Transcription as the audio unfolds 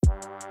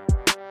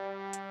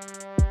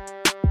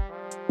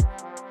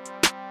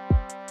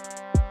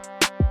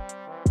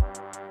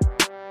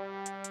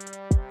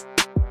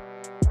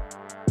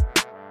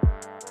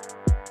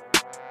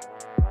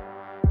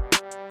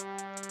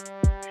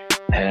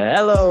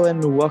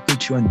and welcome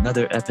to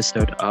another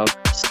episode of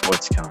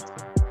Sports Council.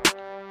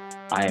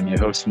 I am your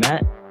host,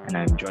 Matt, and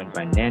I'm joined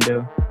by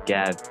Nando,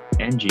 Gav,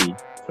 and G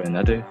for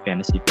another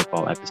fantasy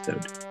football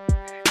episode.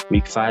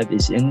 Week 5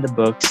 is in the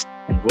books,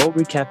 and we'll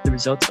recap the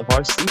results of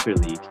our Sleeper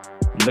League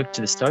and look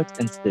to the starts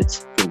and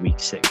sits for Week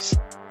 6.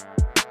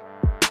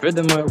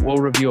 Furthermore, we'll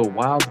review a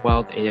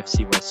wild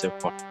AFC West so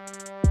far,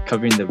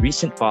 covering the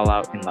recent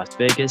fallout in Las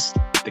Vegas,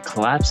 the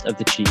collapse of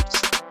the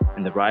Chiefs,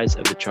 and the rise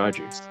of the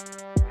Chargers.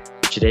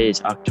 Today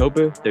is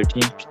October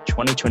 13th,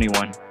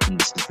 2021, and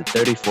this is the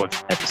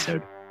 34th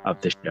episode of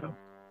the show.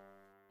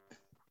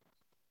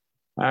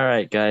 All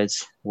right,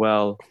 guys.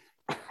 Well,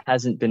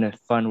 hasn't been a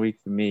fun week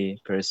for me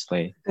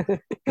personally in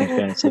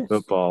fantasy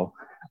football.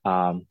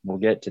 We'll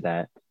get to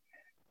that.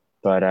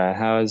 But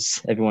how's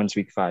everyone's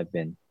week 5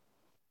 been?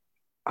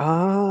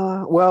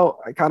 Well,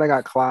 I kind of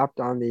got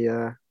clapped on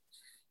the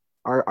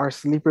our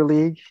sleeper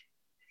league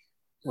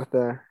with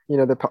the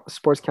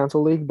Sports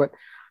Council League, but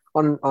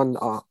on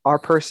our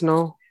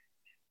personal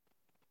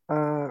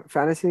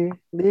fantasy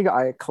league,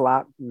 I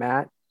clapped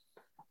Matt.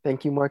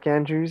 Thank you, Mark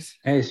Andrews.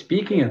 Hey,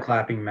 speaking of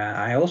clapping Matt,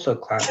 I also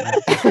clapped Matt.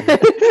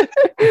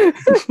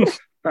 It's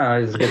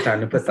a good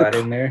time to put that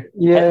in there.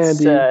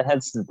 Yeah,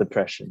 hence the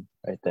depression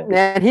right there.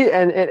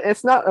 And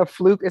it's not a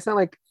fluke. It's not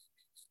like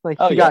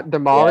he got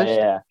demolished.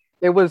 Yeah.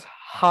 It was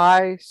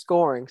high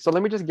scoring. So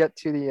let me just get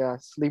to the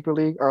sleeper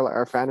league or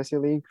our fantasy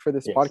league for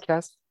this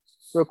podcast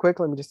real quick.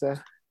 Let me just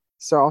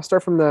so I'll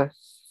start from the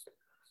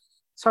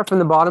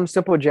bottom.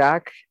 Simple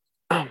Jack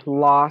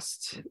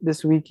lost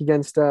this week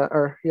against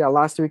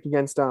last week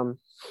against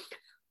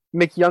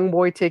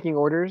McYoungboy taking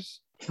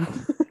orders.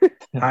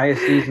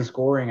 Highest season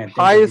scoring, I think.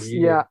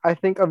 I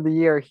think of the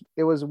year.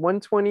 It was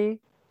 120-48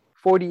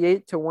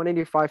 to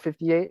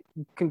 185-58.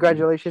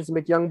 Congratulations,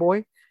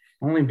 McYoungboy.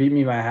 Only beat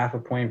me by half a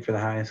point for the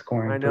highest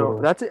scoring. I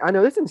know. Total. I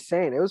know. That's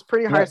insane. It was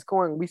pretty high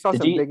scoring. We saw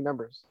big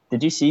numbers.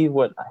 Did you see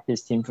what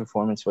his team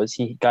performance was?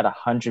 He got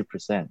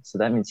 100%. So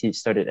that means he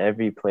started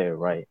every player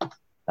right.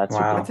 That's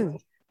wow.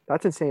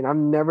 That's insane. I've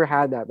never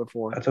had that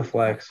before. That's a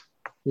flex.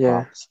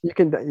 Yeah. You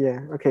can.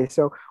 Yeah. Okay.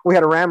 So we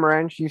had a Ram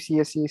Ranch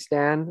UCSC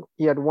Stan.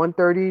 He had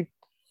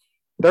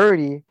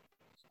 130,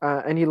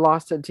 and he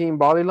lost to Team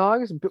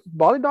Bollydogs.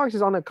 Bollydogs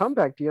is on a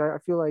comeback, dude. I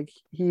feel like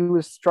he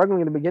was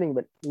struggling in the beginning,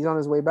 but he's on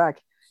his way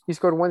back. He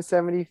scored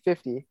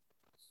 170-50.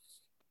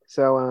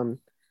 So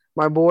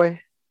my boy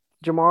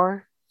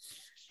Jamar,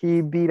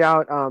 he beat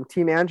out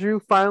Team Andrew.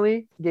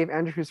 Finally gave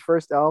Andrew his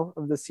first L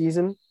of the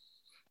season.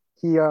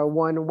 He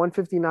won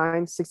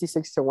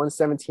 159-66 to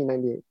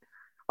 117-98.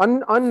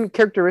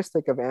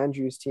 Uncharacteristic of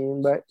Andrew's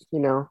team, but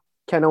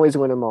can't always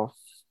win them all.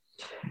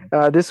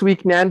 This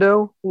week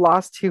Nando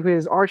lost to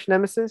his arch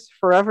nemesis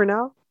forever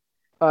now,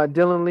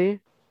 Dylan Lee.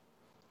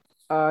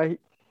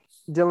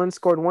 Dylan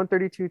scored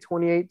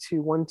 132-28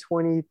 to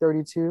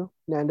 120-32.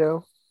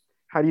 Nando,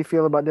 how do you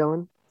feel about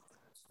Dylan?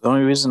 The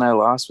only reason I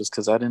lost was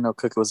because I didn't know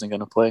Cook wasn't going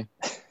to play.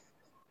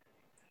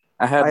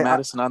 I had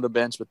Madison on the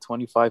bench with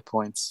 25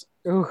 points.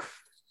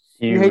 Oof.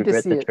 You hate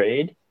regret the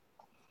trade?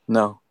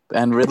 No.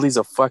 And Ridley's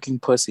a fucking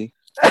pussy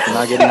for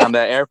not getting on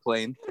that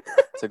airplane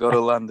to go to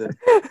London.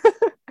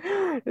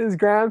 His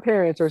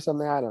grandparents or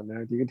something. I don't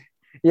know, dude.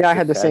 Yeah, I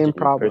had the same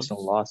problem.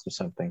 Personal loss or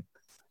something.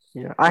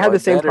 Yeah, I had the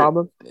same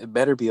problem. It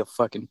better be a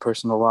fucking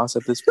personal loss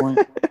at this point.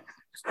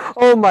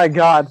 Oh my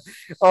god.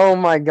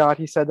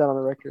 He said that on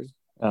the record.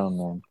 Oh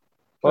man.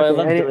 Well, I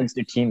love Dylan's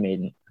new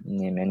teammate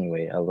name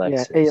anyway,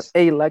 Alexis.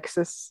 Yeah,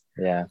 Alexis.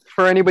 Yeah.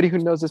 For anybody who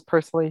knows this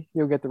personally,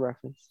 you'll get the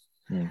reference.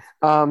 Yeah.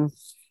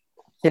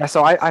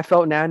 So I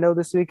felt Nando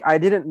this week. I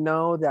didn't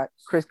know that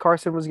Chris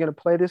Carson was going to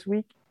play this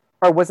week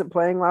or wasn't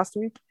playing last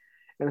week.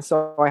 And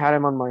so I had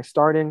him on my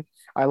starting.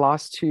 I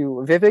lost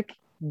to Vivek,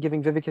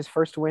 giving Vivek his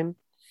first win.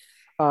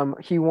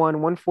 He won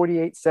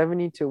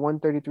 148-70 to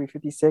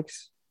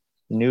 133-56.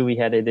 Knew we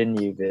had it in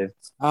you, Viv.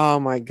 Oh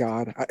my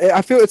God.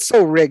 I feel it's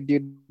so rigged,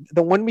 dude.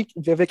 The 1 week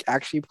Vivek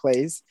actually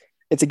plays,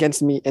 it's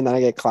against me, and then I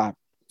get clapped.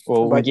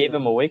 Well, we gave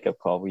him a wake-up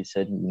call. We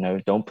said,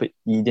 you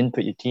didn't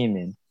put your team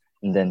in.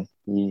 And then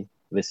he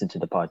listened to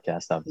the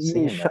podcast,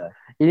 obviously.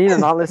 You need to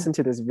not listen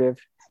to this, Viv.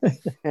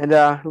 And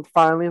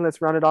finally,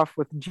 let's round it off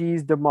with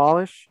G's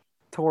demolish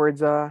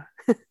towards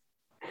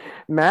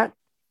Matt.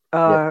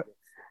 Yep.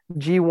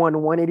 G won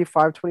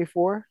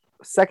 185-24,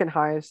 second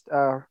highest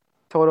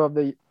total of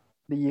the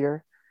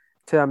year,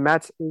 to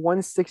Matt's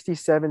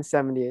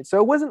 167-78. So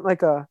it wasn't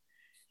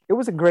it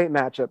was a great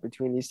matchup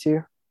between these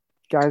two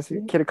guys.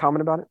 Care to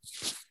comment about it?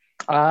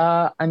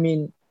 I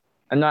mean,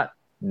 I'm not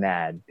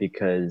mad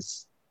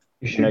because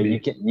it's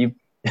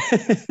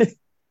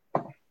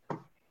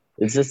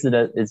just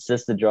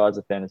the draws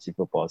of fantasy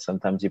football.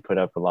 Sometimes you put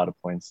up a lot of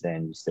points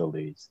and you still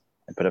lose.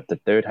 I put up the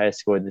third highest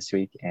score this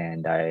week,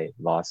 and I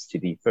lost to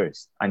the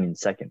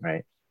second,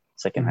 right?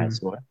 Second highest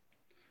score.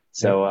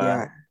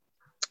 So,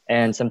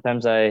 and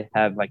sometimes I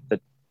have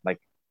the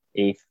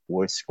eighth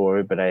worst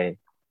score, but I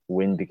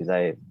win because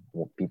I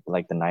beat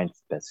the ninth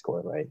best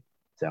score, right?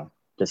 So,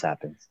 just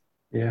happens.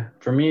 Yeah,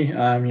 for me,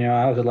 I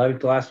was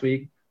 11th last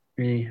week.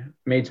 We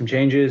made some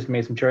changes,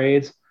 made some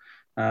trades.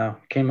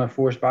 Came up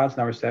 4 spots.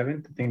 Now we're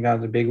seventh. I think that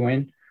was a big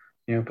win.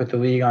 Put the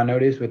league on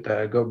notice with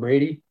Go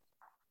Brady.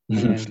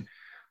 And,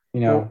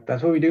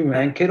 that's what we do,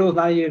 man. Kittle's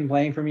not even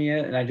playing for me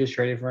yet, and I just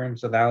traded for him.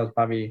 So that was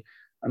probably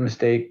a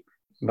mistake.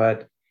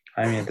 But,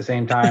 I mean, at the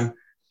same time,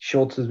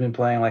 Schultz has been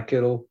playing like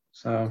Kittle.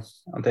 So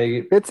I'll take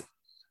it. It's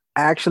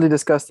actually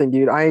disgusting,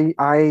 dude.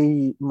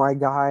 My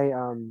guy,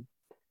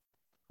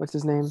 what's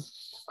his name?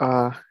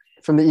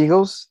 From the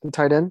Eagles, the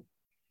tight end.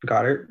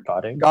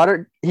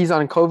 Goddard. He's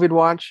on COVID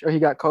watch, or he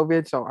got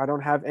COVID, so I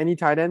don't have any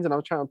tight ends, and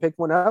I'm trying to pick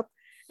one up.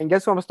 And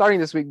guess who I'm starting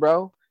this week,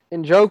 bro?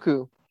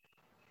 Njoku.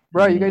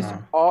 Bro, you guys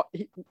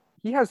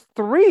he has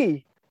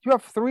 3. You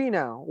have 3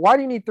 now. Why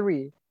do you need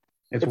 3?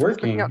 It's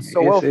working. It's a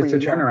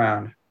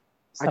turnaround.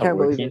 I can't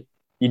believe it.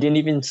 You didn't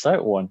even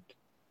start one.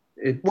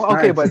 It's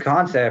a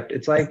concept.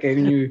 It's like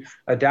when you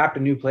adapt a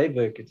new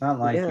playbook. It's not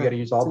like you got to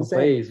use all the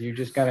plays. You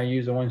just got to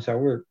use the ones that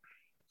work.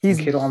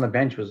 Kittle on the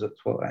bench was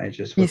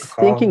he's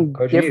thinking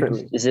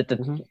differently.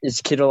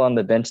 Is Kittle on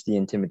the bench the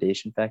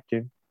intimidation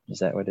factor? Is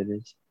that what it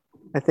is?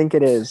 I think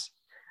it is.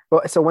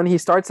 Well, so when he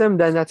starts him,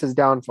 then that's his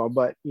downfall.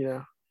 But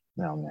no,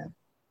 man,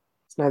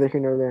 it's neither here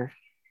nor there.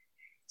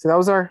 So that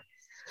was our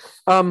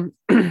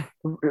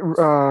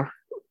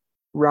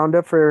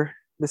roundup for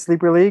the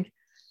sleeper league.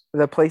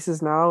 The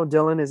places now: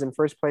 Dylan is in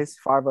first place,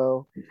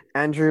 5-0.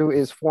 Andrew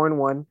is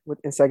 4-1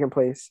 in second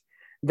place.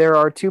 There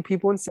are 2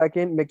 people in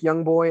second: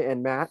 McYoungboy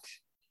and Matt.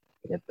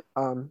 Yep.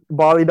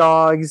 Bali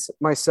Dogs,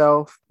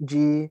 myself,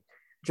 G,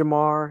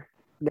 Jamar,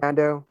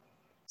 Nando,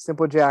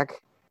 Simple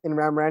Jack, and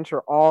Ram Ranch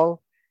are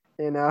all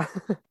in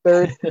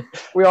third.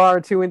 We all are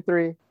 2 and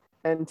 3,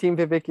 and Team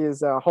Vivek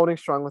is holding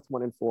strong with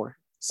 1 and 4.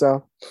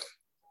 So,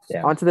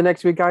 on to the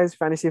next week, guys.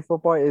 Fantasy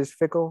football is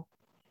fickle.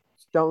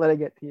 Don't let it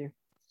get to you.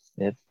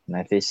 Yep, and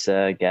I face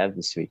Gav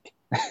this week.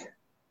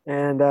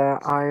 And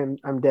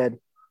I'm dead.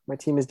 My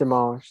team is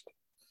demolished.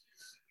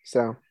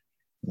 So,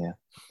 yeah.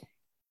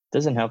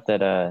 Doesn't help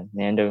that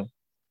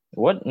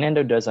what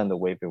Nando does on the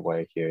waiver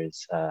wire here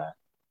is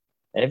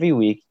every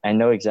week I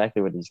know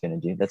exactly what he's going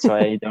to do. That's why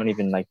I don't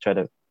even try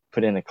to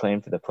put in a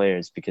claim for the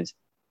players, because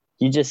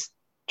he just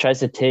tries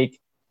to take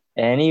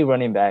any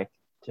running back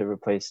to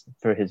replace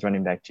for his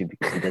running back 2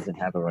 because he doesn't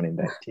have a running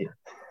back 2.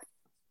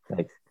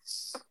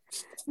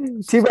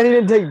 Too bad he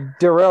didn't take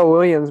Darrell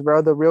Williams,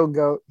 bro, the real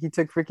GOAT. He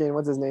took freaking,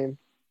 what's his name?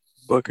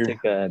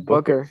 Booker.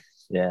 Booker.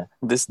 Yeah.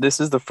 This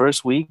is the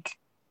first week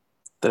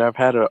that I've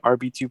had a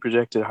RB2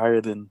 projected higher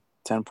than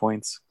 10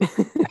 points.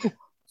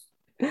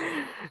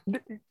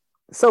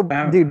 So,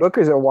 dude,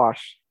 Booker's a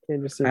wash. I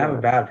have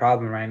a bad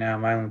problem right now.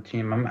 My own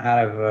team, I'm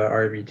out of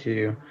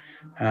RB2.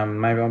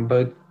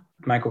 Both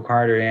Michael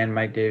Carter and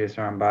Mike Davis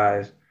are on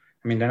buys.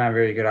 I mean, they're not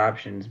very good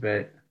options,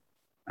 but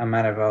I'm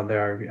out of all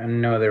their RB. I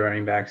know they're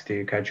running backs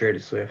too. I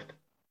traded Swift.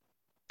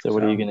 So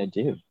what are you gonna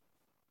do?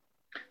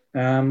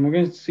 We're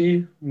gonna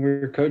see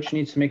where coach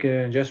needs to make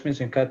adjustments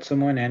and cut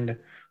someone, and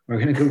we're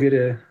gonna go get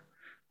a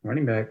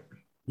running back.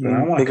 So I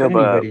don't want to cut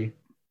anybody.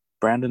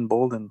 Brandon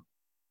Bolden.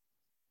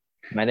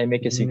 Might I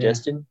make a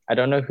suggestion? I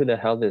don't know who the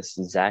hell this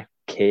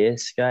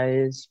Zacchaeus guy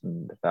is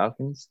from the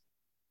Falcons,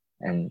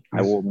 and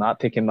I will not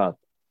pick him up.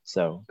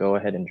 So go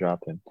ahead and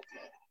drop him.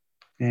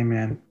 Hey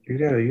man, you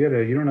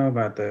don't know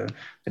about the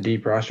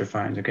deep roster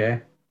finds,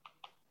 okay?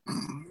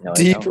 No,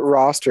 deep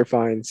roster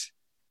finds.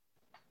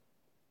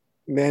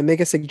 Man, make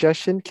a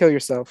suggestion. Kill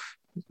yourself.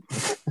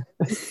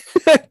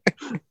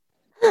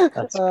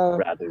 That's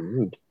rather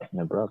rude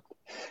and abrupt.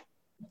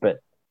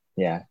 But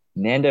yeah,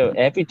 Nando.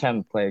 Every time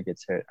a player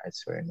gets hurt, I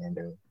swear,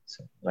 Nando.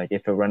 So,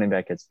 if a running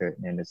back gets hurt,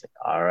 Nando's like,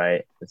 "All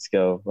right, let's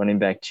go, running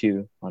back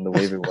 2 on the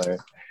waiver wire."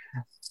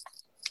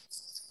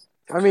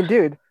 I mean,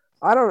 dude,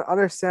 I don't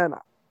understand.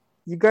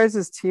 You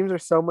guys' teams are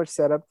so much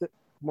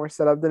more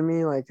set up than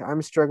me.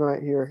 I'm struggling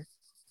out here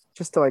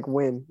just to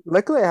win.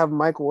 Luckily, I have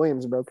Michael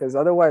Williams, bro, because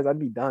otherwise I'd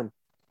be done.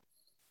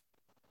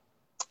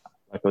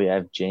 Luckily, I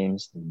have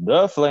James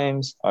the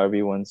Flames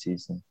RB1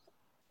 season.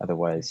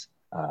 Otherwise,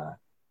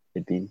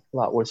 it'd be a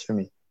lot worse for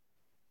me.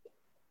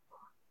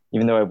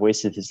 Even though I've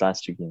wasted his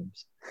last 2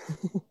 games.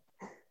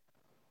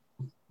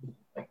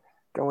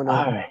 Going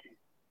on. All right.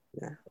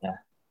 Yeah.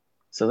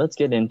 So let's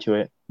get into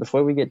it.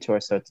 Before we get to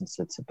our starts and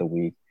sits of the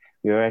week,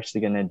 we are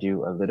actually going to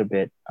do a little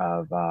bit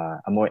of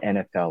a more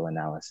NFL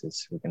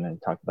analysis. We're going to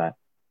talk about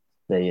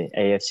the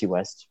AFC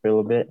West for a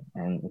little bit,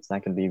 and it's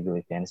not going to be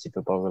really fantasy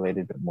football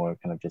related, but more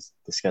kind of just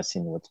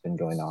discussing what's been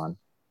going on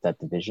that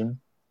division.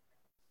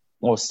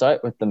 We'll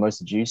start with the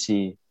most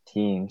juicy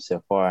team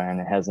so far, and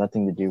it has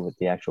nothing to do with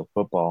the actual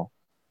football.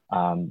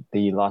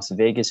 The Las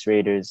Vegas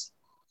Raiders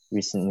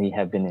recently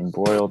have been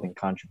embroiled in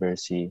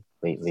controversy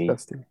lately.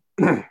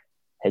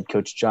 Head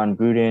coach John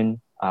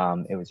Gruden,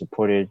 it was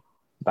reported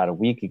about a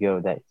week ago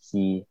that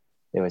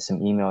there was some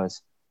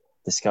emails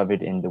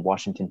discovered in the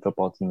Washington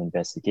football team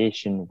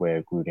investigation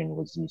where Gruden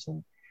was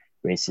using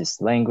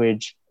racist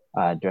language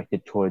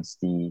directed towards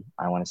the,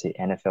 I want to say,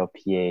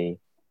 NFLPA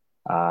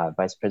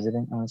vice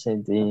president, I want to say,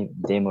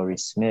 DeMaurice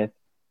Smith.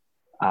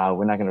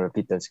 We're not going to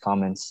repeat those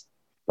comments,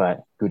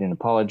 but Gruden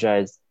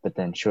apologized. But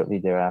then shortly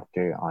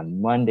thereafter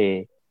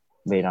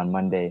late on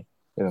Monday,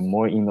 there were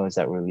more emails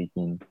that were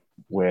leaking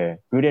where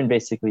Gruden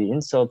basically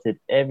insulted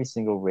every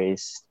single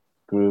race,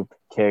 group,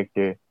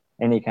 character,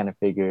 any kind of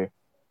figure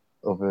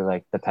over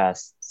like the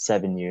past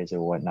 7 years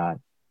or whatnot.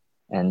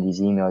 And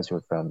these emails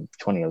were from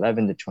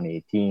 2011 to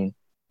 2018.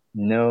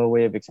 No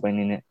way of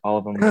explaining it. All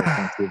of them were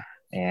offensive.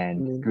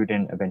 And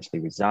Gruden eventually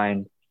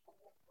resigned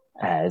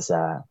as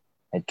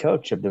head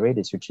coach of the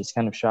Raiders, which is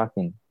kind of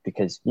shocking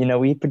because,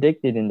 we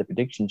predicted in the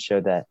prediction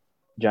show that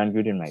John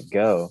Gruden might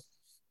go.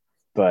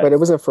 But it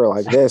wasn't for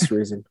like this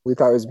reason. We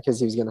thought it was because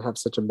he was going to have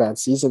such a bad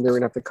season. They were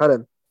going to have to cut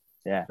him.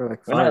 Yeah.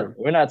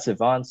 We're not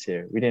savants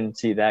here. We didn't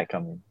see that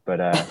coming.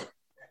 But,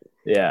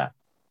 yeah.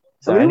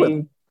 So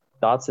any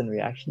thoughts and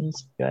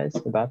reactions, guys,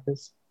 about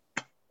this?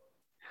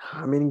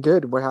 I mean,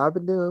 good. What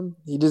happened to him?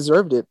 He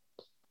deserved it.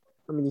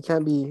 I mean, you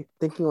can't be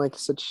thinking like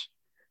such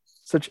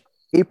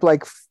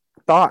ape-like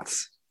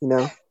thoughts,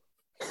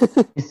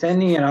 He's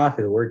sending it off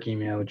as a work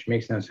email, which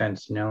makes no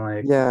sense,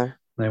 Like,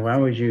 why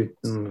would you?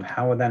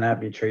 How would that not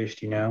be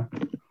traced? You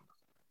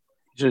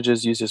should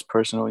just use his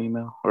personal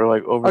email or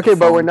like over. Okay,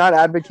 but we're not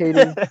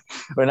advocating.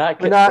 we're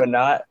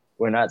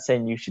not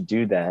saying you should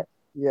do that.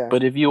 Yeah.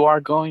 But if you are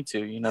going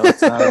to,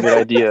 it's not a good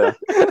idea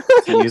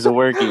to use a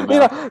work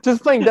email.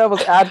 Just playing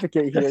devil's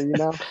advocate here,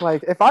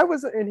 Like if I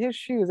was in his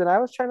shoes and I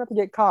was trying not to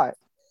get caught,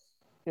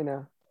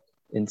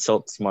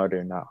 Insult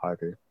smarter, not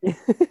harder.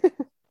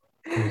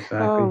 Exactly.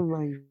 Oh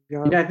my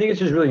God. I think it's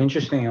just really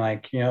interesting.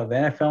 Like, the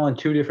NFL in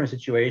two different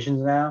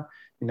situations now,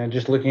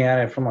 just looking at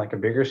it from like a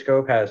bigger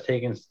scope, has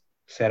taken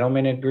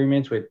settlement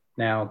agreements with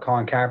now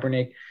Colin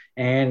Kaepernick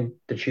and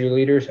the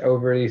cheerleaders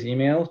over these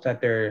emails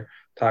that they're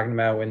talking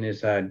about in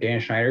this Dan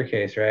Schneider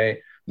case, right?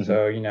 Mm-hmm.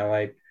 So,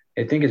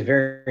 I think it's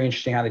very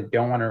interesting how they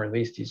don't want to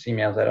release these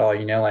emails at all.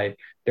 Like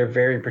they're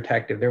very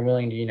protective. They're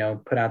willing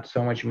to, put out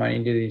so much money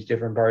into these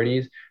different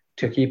parties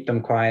to keep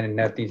them quiet and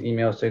not these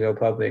emails to go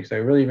public. So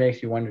it really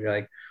makes you wonder,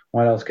 like,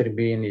 what else could it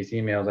be in these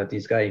emails that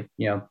these guys,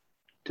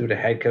 do the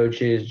head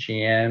coaches,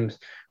 GMs,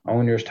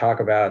 owners talk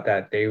about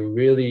that they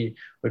really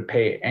would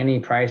pay any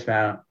price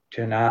amount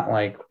to not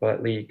like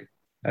let leak.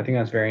 I think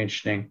that's very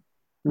interesting.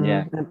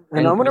 Yeah.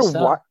 And I wonder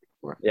what.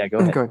 Yeah, go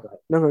ahead. Go ahead.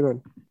 No, go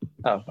ahead.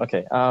 Oh,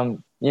 okay.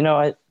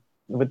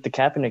 With the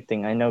Kaepernick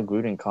thing, I know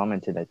Gruden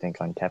commented, I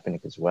think, on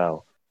Kaepernick as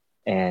well.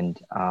 And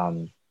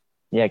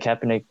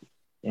Kaepernick,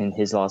 in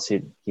his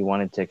lawsuit, he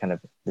wanted to kind of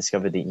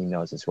discover the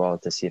emails as well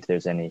to see if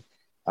there's any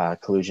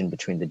collusion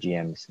between the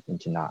GMs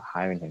into not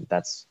hiring him.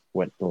 That's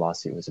what the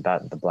lawsuit was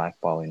about, the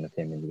blackballing of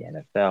him in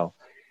the NFL.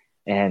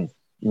 And,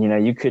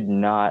 you could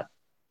not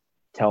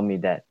tell me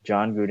that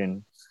John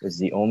Gruden was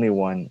the only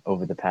one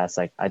over the past,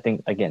 I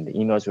think, again, the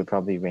emails were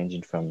probably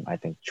ranging from,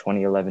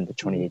 2011 to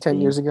 2018.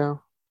 10 years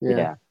ago.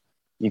 Yeah.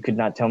 You could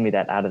not tell me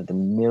that out of the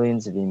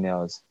millions of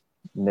emails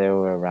there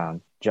were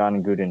around,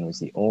 John Gruden was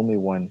the only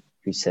one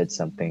who said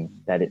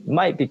something that it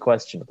might be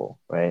questionable,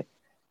 right?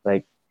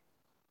 Like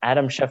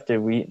Adam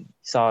Schefter, we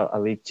saw a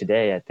leak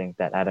today, I think,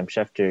 that Adam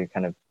Schefter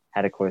kind of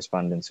had a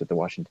correspondence with the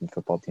Washington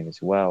football team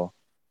as well,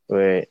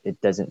 where it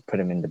doesn't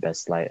put him in the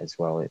best light as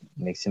well. It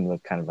makes him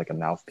look kind of like a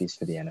mouthpiece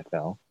for the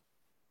NFL.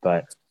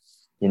 But,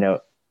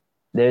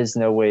 there's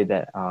no way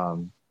that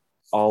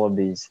all of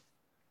these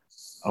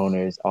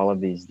owners, all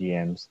of these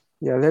GMs.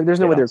 Yeah, there's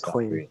no way they're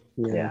clean.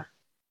 Yeah.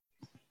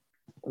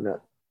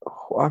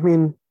 I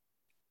mean,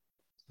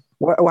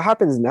 what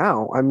happens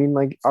now? I mean,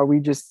 like, are we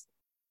just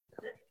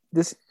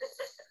this?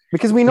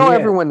 Because we know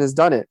everyone has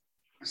done it.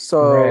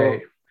 So,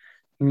 right.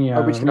 Yeah,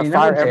 are we just gonna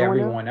fire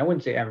everyone? I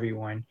wouldn't say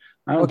everyone.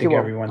 I don't think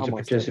everyone should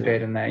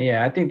participate in that.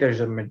 Yeah, I think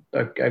there's a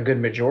good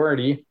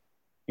majority.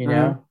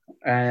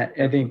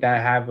 I think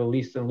that have at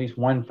least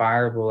one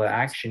fireable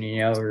action,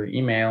 or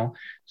email.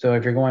 So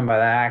if you're going by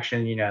that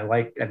action,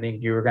 I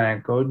think you were going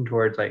to go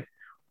towards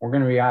we're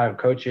going to be out of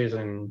coaches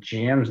and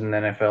GMs in the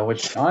NFL,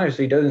 which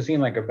honestly doesn't seem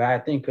like a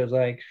bad thing because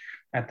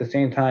at the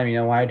same time,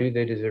 why do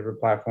they deserve a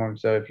platform?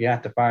 So if you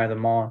have to fire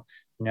them all,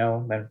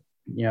 then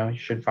you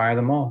should fire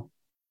them all.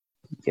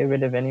 Get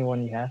rid of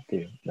anyone you have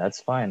to.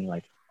 That's fine.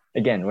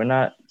 Again, we're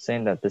not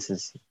saying that this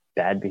is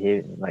bad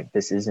behavior.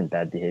 This isn't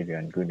bad behavior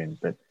on Gruden,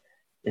 but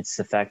it's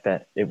the fact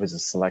that it was a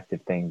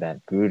selective thing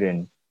that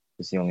Gruden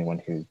was the only one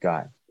who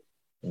got,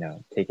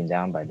 taken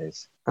down by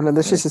this. I know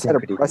this just set a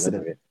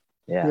precedent.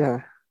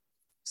 Yeah.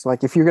 So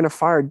if you're gonna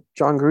fire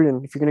John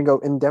Gruden, if you're gonna go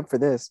in depth for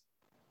this,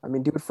 I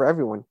mean, do it for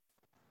everyone.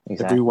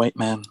 Exactly. Every white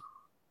man.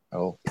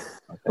 Oh,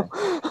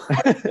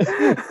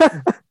 okay.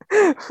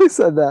 Who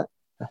said that?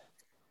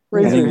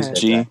 Raise your hand.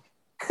 G.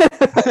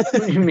 What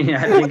do you mean?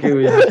 I think it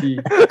was G.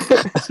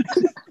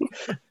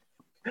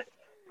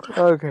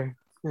 Okay.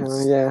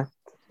 Yeah.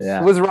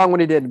 Yeah. It was wrong when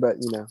he did, but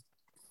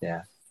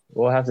Yeah.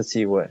 We'll have to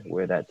see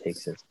where that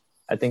takes us.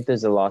 I think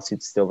there's a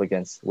lawsuit still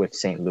with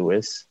St.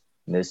 Louis.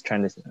 And they're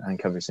trying to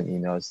uncover some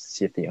emails to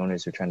see if the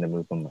owners are trying to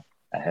move them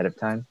ahead of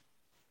time.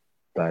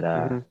 But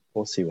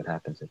we'll see what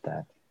happens with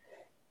that.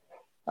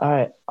 All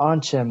right,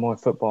 on to more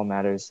football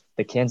matters.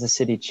 The Kansas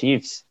City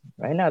Chiefs.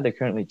 Right now, they're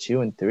currently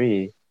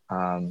 2-3.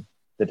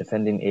 The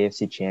defending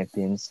AFC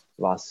champions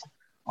lost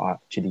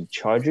to the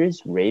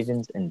Chargers,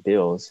 Ravens, and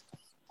Bills.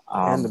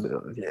 And the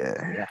Bills,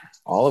 yeah. Yeah,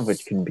 all of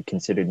which can be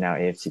considered now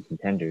AFC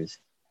contenders.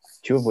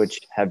 Two of which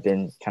have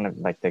been kind of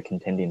like the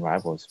contending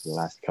rivals for the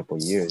last couple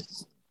of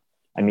years.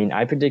 I mean,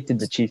 I predicted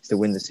the Chiefs to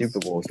win the Super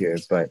Bowl here,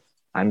 but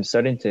I'm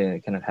starting to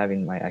kind of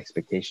having my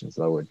expectations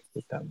lowered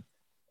with them.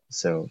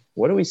 So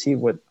what do we see?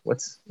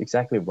 What's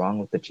exactly wrong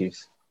with the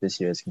Chiefs this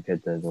year as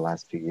compared to the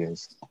last few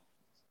years?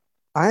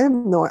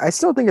 I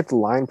still think it's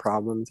line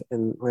problems,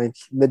 and like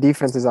the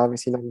defense is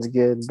obviously not as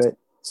good, but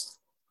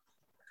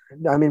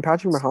I mean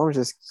Patrick Mahomes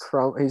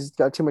he's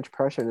got too much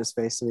pressure in his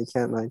face, and he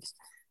can't like.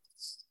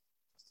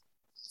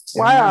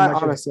 Why?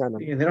 Honestly, I don't know.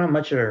 They don't have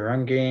much of a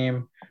run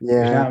game. Yeah.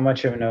 There's not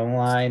much of an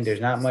O-line. There's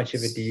not much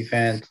of a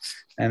defense,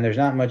 and there's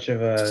not much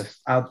of a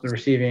out the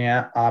receiving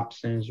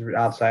options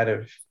outside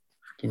of,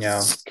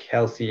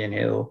 Kelsey and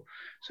Hill.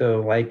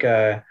 So like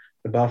the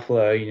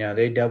Buffalo,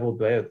 they doubled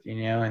both,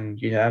 and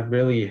that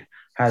really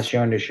has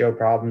show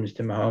problems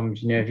to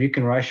Mahomes. If you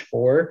can rush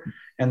 4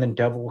 and then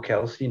double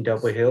Kelsey and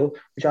double Hill,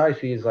 which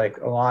obviously is like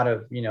a lot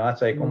of,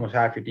 that's like almost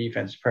half your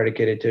defense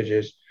predicated to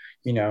just,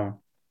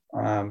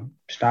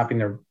 stopping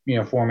their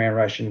 4-man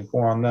rush and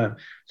 4 on them.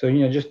 So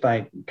just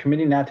like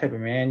committing that type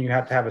of man, you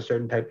have to have a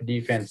certain type of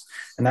defense,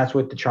 and that's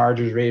what the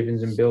Chargers,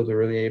 Ravens, and Bills are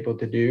really able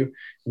to do.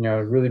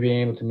 Really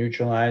being able to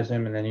neutralize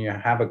them, and then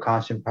have a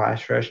constant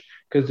pass rush.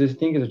 Because this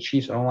thing is the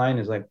Chiefs O-line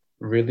is like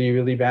really,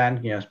 really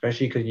bad.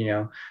 Especially because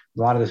a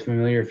lot of the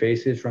familiar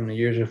faces from the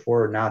years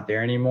before are not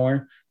there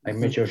anymore. Like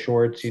Mitchell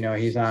Schwartz,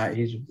 he's not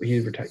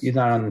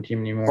on the team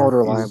anymore.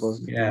 Older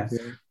rivals. Yeah.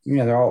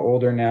 They're all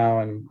older now,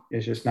 and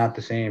it's just not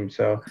the same.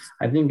 So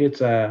I think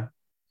it's a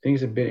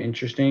bit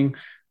interesting,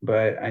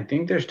 but I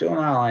think they're still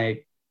not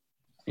like,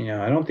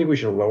 I don't think we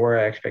should lower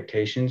our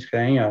expectations,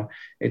 because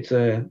it's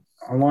as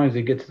long as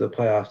they get to the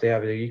playoffs, they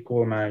have an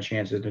equal amount of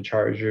chances as the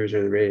Chargers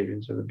or the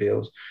Ravens or the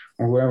Bills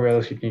or whoever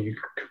else you think you're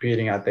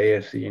competing at the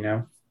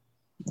AFC.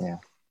 Yeah,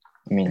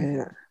 I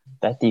mean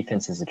that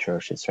defense is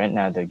atrocious right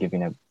now. They're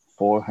giving up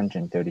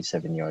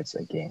 437 yards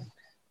a game,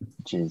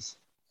 which is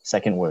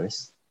second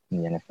worst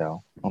in the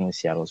NFL. Only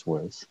Seattle's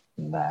worse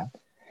than that.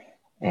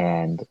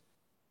 And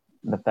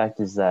the fact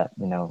is that,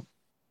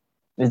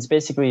 it's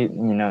basically,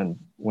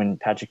 when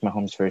Patrick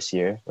Mahomes' first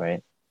year,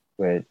 right,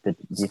 where the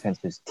defense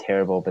was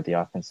terrible, but the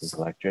offense was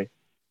electric.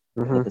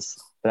 Mm-hmm.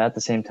 But at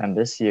the same time,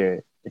 this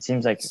year, it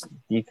seems like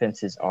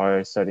defenses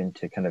are starting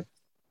to kind of,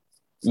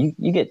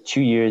 you get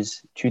 3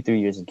 years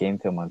of game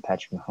film on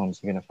Patrick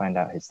Mahomes, you're going to find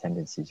out his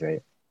tendencies,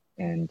 right?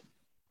 And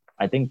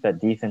I think that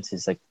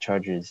defenses like the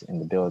Chargers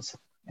and the Bills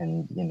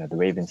and, the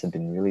Ravens have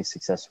been really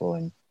successful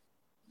in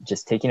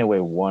just taking away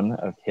one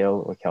of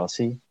Hill or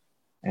Kelsey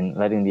and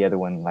letting the other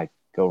one like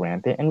go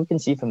rampant. And we can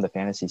see from the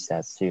fantasy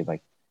stats too,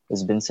 like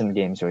there's been some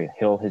games where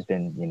Hill has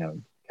been,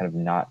 kind of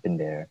not been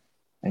there,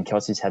 and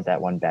Kelsey's had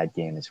that one bad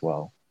game as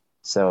well.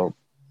 So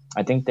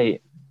I think the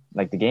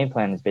game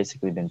plan has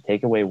basically been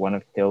take away one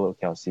of Hill or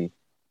Kelsey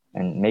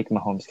and make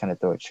Mahomes kind of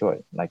throw it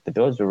short. Like the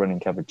Bills were running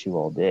cover 2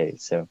 all day.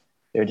 So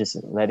they're just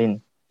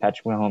letting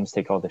Patrick Mahomes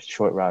take all the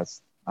short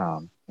routes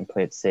and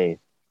play it safe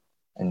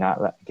and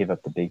not give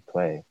up the big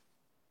play.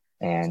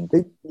 And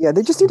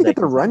they just need to get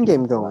the run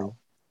game going. Well.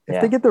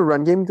 If they get the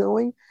run game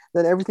going,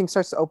 then everything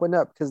starts to open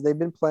up, because they've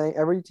been playing.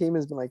 Every team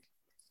has been like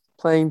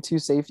playing 2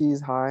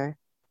 safeties high,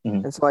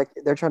 and so like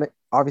they're trying to,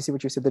 obviously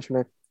what you said, they're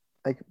trying to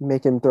like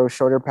make him throw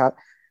shorter pass,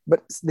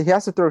 but he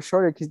has to throw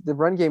shorter because the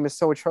run game is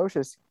so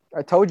atrocious.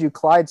 I told you,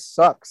 Clyde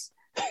sucks.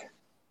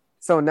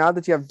 So now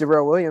that you have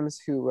Darrell Williams,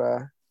 who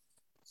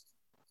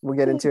we'll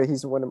get into it,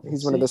 he's one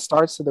of the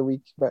starts of the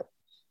week, but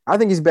I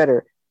think he's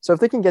better. So if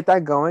they can get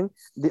that going,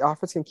 the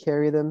offense can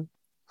carry them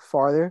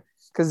farther,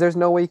 because there's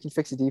no way you can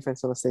fix the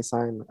defense unless they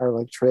sign or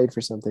like trade for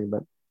something.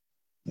 But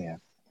yeah,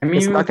 I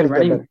mean, even with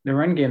the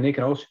run game, they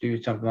could also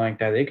do something like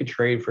that. They could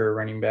trade for a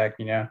running back.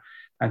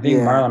 I think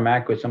Marlon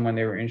Mack was someone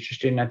they were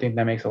interested in. I think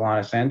that makes a lot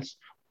of sense.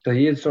 So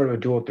he is sort of a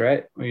dual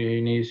threat. He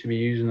needs to be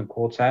using the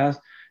Colts has,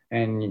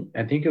 and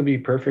I think he'll be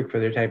perfect for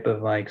their type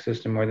of like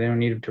system where they don't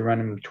need to run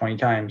him 20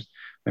 times,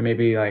 but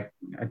maybe like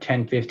a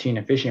 10, 15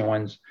 efficient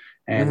ones.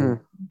 And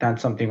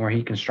that's something where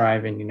he can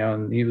strive in,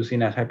 and he was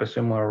in that type of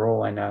similar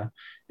role in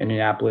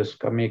Indianapolis, a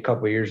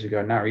couple of years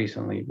ago, not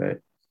recently, but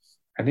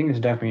I think it's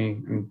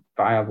definitely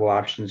viable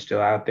options still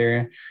out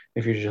there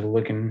if you're just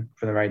looking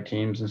for the right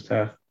teams and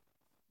stuff.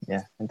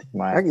 Yeah, I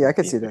think I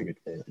could see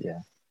that. Yeah,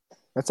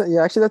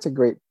 actually, that's a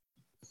great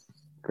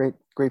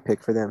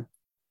pick for them.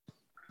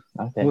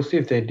 Okay, we'll see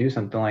if they do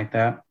something like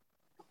that.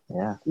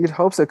 Yeah, you'd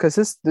hope so, because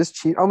this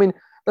Chief. I mean,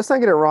 let's not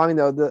get it wrong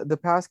though. The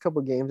past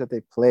couple games that they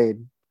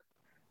played,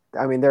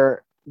 I mean,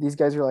 these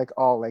guys are like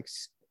all like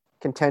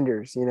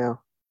contenders,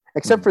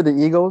 except for the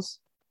Eagles,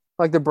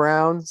 like the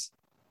Browns.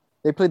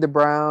 They played the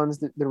Browns,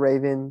 the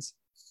Ravens,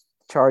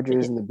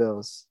 Chargers, and the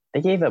Bills.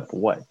 They gave up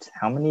what?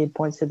 How many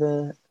points to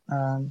the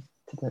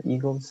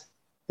Eagles?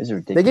 This is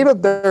ridiculous. They gave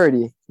up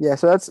 30. Yeah,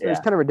 so it's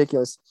kind of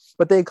ridiculous.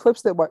 But they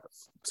eclipsed it,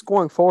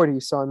 scoring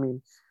 40. So I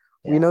mean,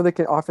 we know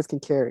the offense can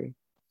carry,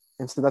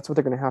 and so that's what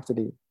they're going to have to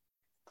do.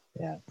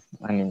 Yeah,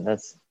 I mean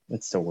that's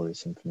still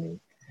worrisome for me.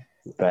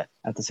 But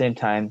at the same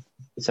time,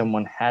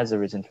 someone has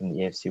arisen from the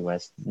AFC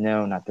West.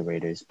 No, not the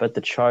Raiders, but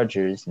the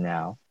Chargers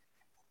now.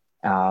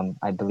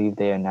 I believe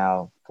they are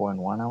now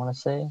 4-1, I want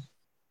to say.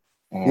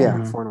 And Yeah,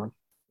 4-1.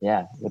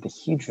 yeah, with a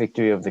huge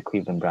victory over the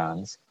Cleveland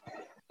Browns.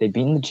 They've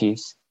beaten the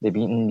Chiefs, they've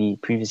beaten the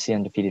previously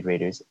undefeated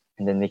Raiders,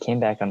 and then they came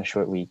back on a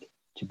short week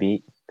to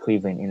beat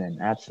Cleveland in an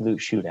absolute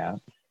shootout.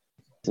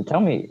 So tell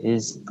me,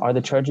 are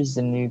the Chargers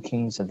the new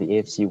kings of the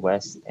AFC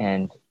West,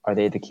 and are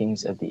they the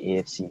kings of the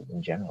AFC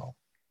in general?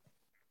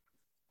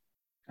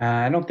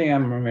 I don't think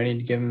I'm ready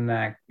to give them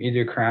that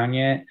either crown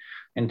yet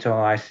until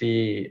I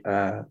see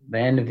the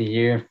end of the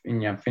year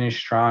and finish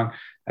strong.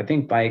 I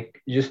think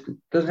just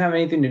doesn't have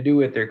anything to do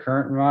with their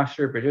current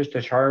roster, but just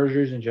the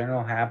Chargers in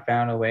general have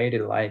found a way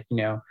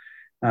to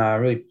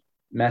really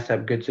mess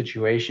up good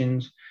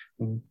situations.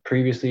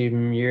 Previously,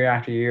 year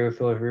after year with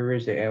Phillip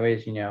Rivers, they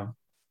always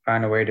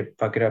find a way to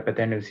fuck it up at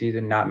the end of the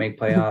season, not make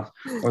playoffs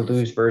or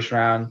lose first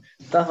round,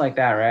 stuff like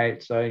that,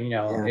 right? So,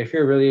 if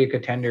you're really a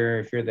contender,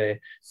 if you're the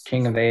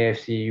king of the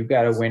AFC, you've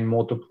got to win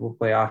multiple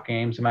playoff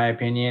games, in my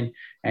opinion.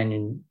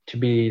 And to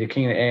be the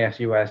king of the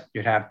AFC West,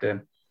 you'd have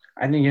to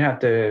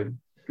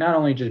not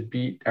only just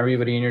beat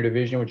everybody in your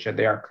division, which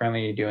they are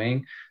currently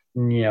doing,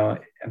 I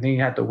think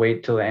you have to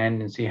wait till the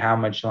end and see how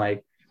much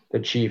the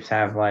Chiefs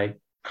have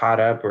caught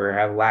up or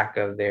have lack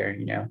of there,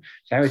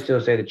 So I would still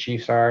say the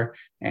Chiefs are.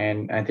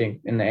 And I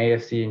think in the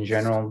AFC in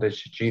general, the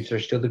Chiefs are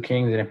still the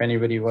kings. And if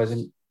anybody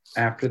wasn't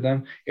after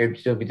them, it would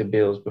still be the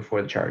Bills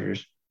before the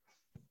Chargers.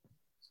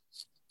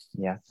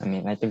 Yeah, I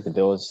mean, I think the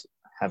Bills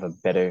have a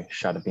better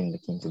shot of being the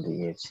kings of the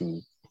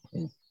AFC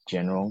in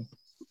general.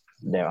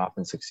 Their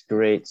offense looks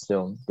great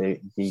still. Their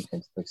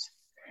defense looks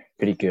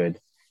pretty good.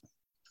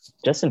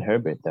 Justin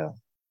Herbert, though,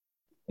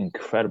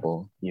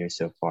 incredible year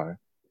so far.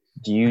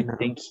 Do you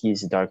think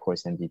he's a dark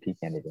horse MVP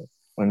candidate?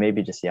 Or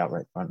maybe just the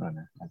outright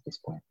frontrunner at this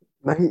point?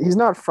 No, he's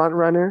not front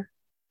runner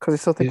because I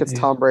still think it's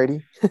Tom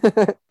Brady.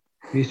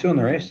 He's still in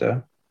the race,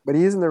 though. But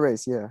he is in the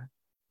race, yeah.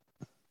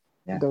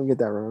 Don't get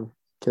that wrong.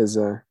 Because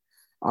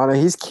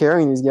he's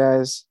carrying these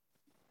guys.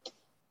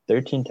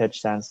 13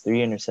 touchdowns, 3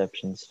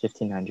 interceptions,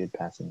 1,500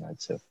 passing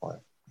yards so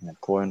far, and a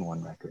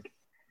 4-1 record.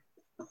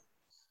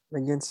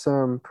 Against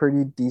some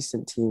pretty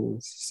decent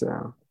teams,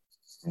 so.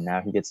 And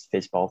now he gets to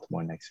face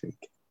Baltimore next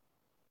week.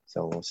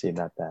 So we'll see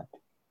about that.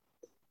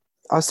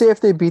 I'll say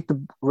if they beat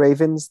the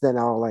Ravens, then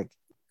I'll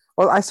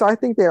I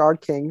think they are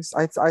kings.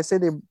 I say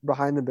they're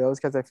behind the Bills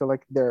because I feel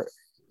like the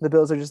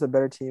Bills are just a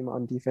better team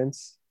on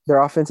defense.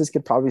 Their offenses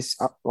could probably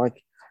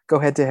go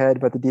head to head,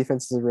 but the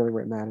defense is really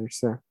where it matters.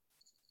 So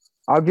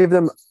I'll give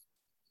them,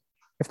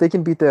 if they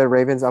can beat the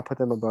Ravens, I'll put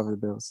them above the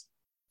Bills.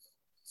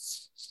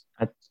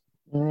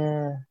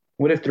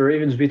 What if the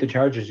Ravens beat the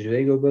Chargers? Do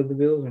they go above the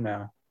Bills or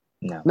no?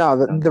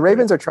 No, the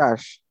Ravens are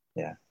trash.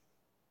 Yeah.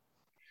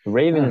 The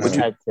Ravens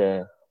had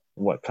to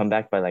come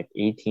back by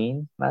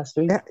 18 last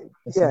week?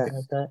 Yeah.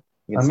 Like that?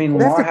 I mean,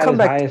 they have to come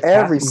back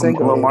every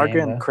single Lamar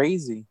getting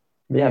crazy.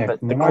 Yeah,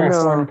 but the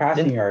Lamar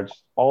passing yards.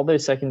 All their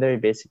secondary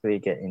basically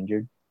get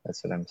injured.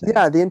 That's what I'm saying.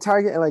 Yeah, the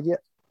entire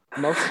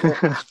most of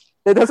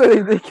it. That's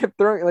why they kept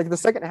throwing the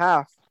second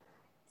half.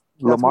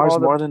 Lamar's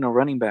more than a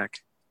running back.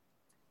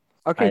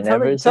 Okay,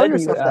 tell yourself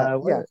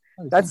that.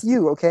 That's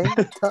you. Okay,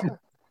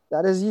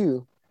 that is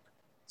you.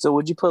 So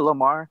would you put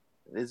Lamar?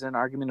 Is there an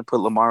argument to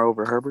put Lamar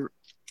over Herbert?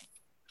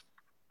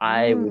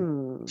 I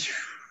would.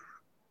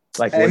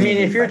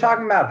 If you're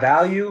talking about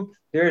value,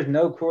 there is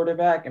no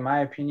quarterback, in my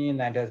opinion,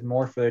 that does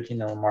more for their team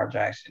than Lamar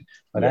Jackson.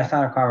 But that's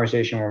not a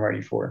conversation we're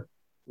ready for.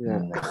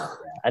 Yeah.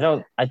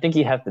 I think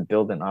you have to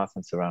build an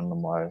offense around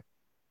Lamar,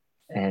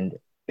 and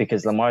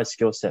because Lamar's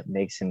skill set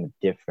makes him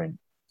different.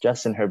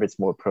 Justin Herbert's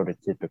more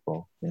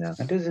prototypical,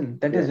 That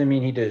doesn't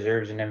mean he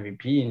deserves an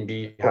MVP and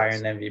be higher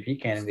in the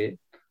MVP candidate.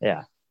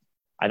 Yeah,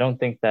 I don't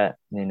think that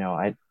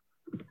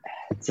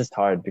it's just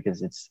hard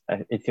because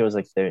it feels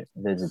like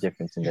there's a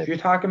difference in that. If you're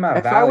talking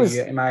about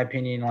value, in my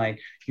opinion,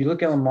 you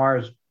look at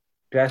Lamar's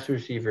best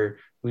receiver,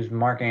 who's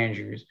Mark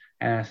Andrews,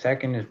 and a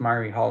second is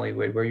Myrie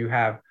Hollywood, where you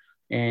have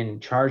in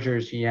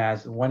Chargers, he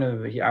has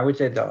I would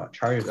say the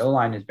Chargers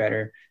O-line is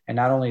better. And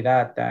not only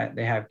that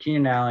they have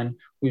Keenan Allen,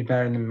 who's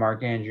better than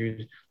Mark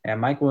Andrews, and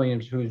Mike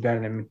Williams, who's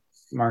better than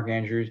Mark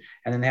Andrews,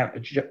 and then they have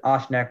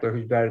Austin Eckler,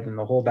 who's better than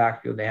the whole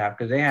backfield they have.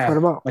 Because they have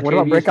what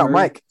about breakout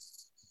Mike?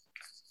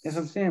 That's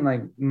what I'm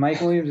saying.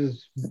 Mike Williams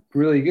is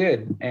really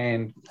good.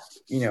 And,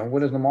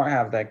 what does Lamar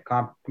have that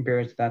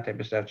compares to that type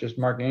of stuff? Just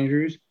Mark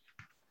Andrews?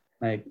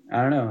 I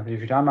don't know. If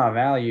you're talking about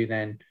value,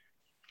 then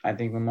I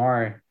think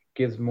Lamar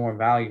gives more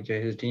value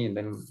to his team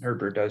than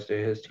Herbert does to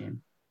his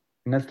team.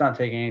 And that's not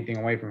taking anything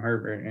away from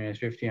Herbert and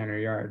his 1,500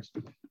 yards.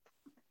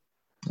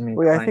 I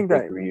mean, I think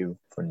that agree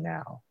for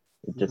now.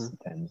 It just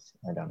depends.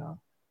 I don't know.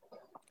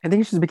 I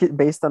think it's just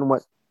based on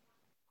what,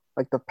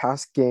 the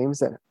past games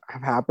that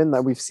have happened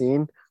that we've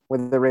seen,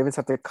 when the Ravens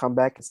have to come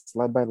back, it's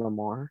led by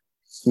Lamar.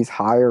 He's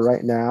higher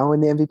right now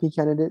in the MVP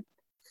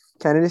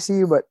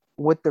candidacy, but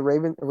with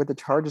the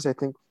Chargers, I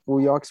think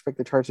we all expect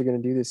the Chargers are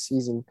going to do this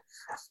season.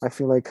 I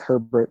feel like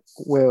Herbert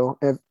will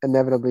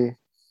inevitably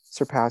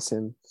surpass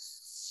him.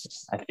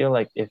 I feel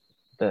like if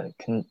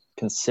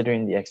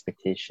considering the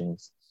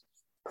expectations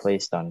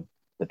placed on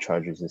the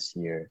Chargers this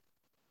year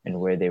and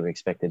where they were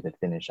expected to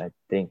finish, I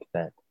think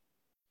that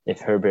if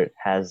Herbert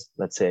has,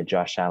 let's say, a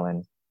Josh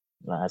Allen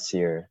last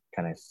year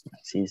kind of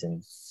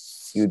season,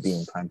 he would be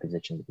in prime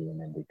position to be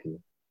an MVP.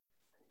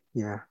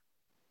 Yeah.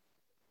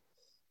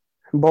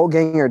 Bolt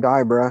gang or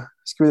die, bro.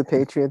 Screw the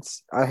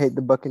Patriots. I hate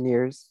the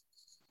Buccaneers.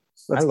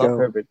 Let's I love go.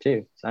 Herbert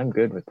too, so I'm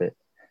good with it.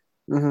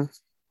 Mm-hmm.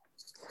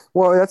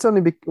 Well, that's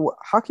only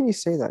how can you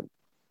say that?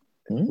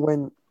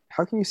 Hmm?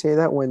 How can you say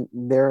that when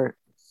they're?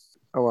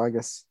 Oh, I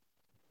guess.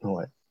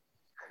 What?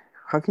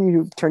 How can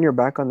you turn your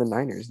back on the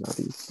Niners now?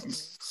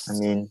 I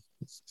mean,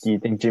 do you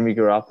think Jimmy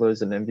Garoppolo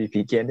is an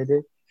MVP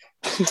candidate?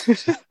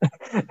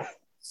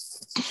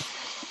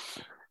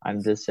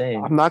 I'm just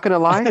saying. I'm not gonna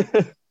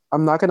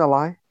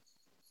lie.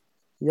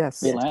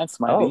 Yes. Yeah. Lance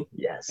might be.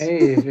 Yes.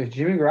 Hey, if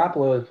Jimmy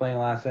Garoppolo was playing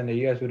last Sunday,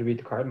 you guys would have beat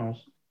the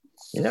Cardinals.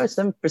 You know,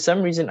 for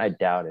some reason, I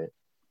doubt it.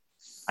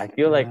 I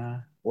feel like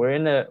we're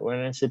in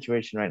a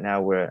situation right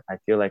now where I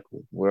feel like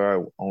we're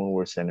our own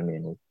worst enemy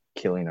and we're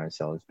killing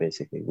ourselves.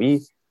 Basically,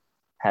 we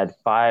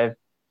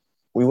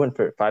went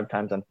for 5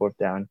 times on 4th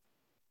down,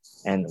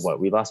 and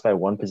we lost by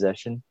 1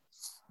 possession.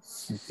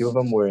 And 2 of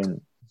them were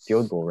in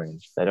field goal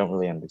range. I don't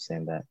really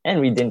understand that, and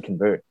we didn't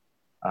convert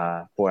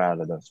 4 out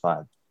of those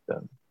 5.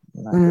 So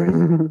not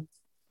great.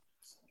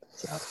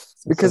 So,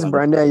 because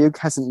Brandon Ayuk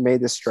hasn't made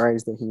the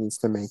strides that he needs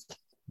to make.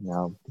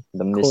 No,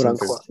 the missing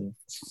person.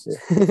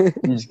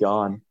 He's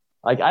gone.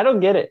 Like, I don't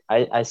get it.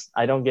 I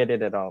don't get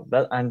it at all.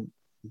 But I'm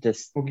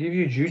just. We'll give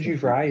you Juju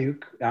for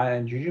Ayuk,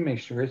 and Juju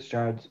makes great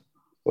strides.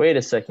 Wait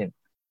a second.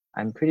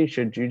 I'm pretty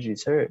sure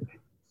Juju's hurt.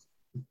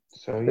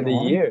 So for the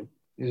year.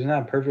 Isn't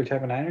that a perfect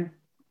type of Niner?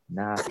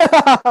 Nah.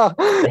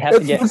 They have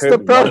to get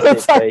hurt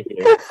once they play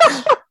here.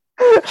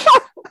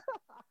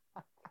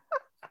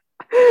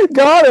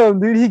 Got him,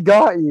 dude. He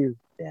got you.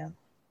 Damn.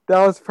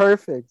 That was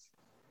perfect.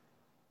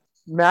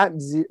 Matt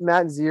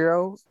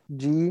 0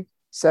 G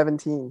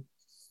 17.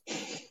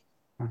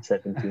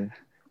 17.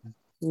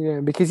 Yeah,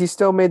 because he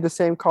still made the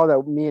same call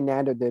that me and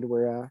Nando did,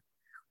 where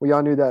we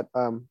all knew that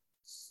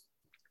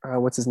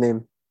what's his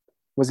name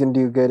was gonna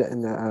do good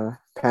in the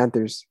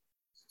Panthers.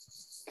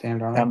 Sam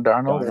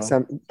Darnold.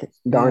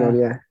 Darnold,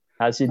 yeah.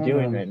 How's he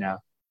doing right now?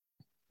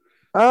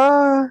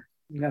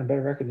 You got a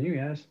better record than you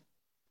guys.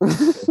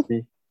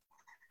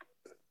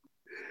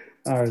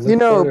 All right, let's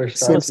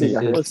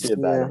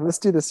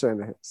do the start.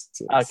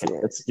 Okay,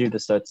 let's do the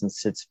start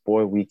since it's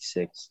for week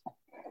 6.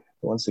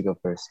 Who wants to go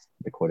first?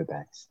 The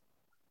quarterbacks.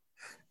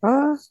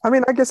 I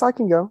mean, I guess I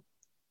can go.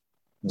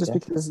 Just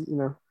because,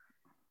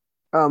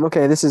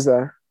 okay, this is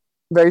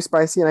very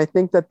spicy, and I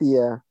think that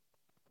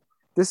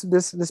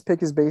this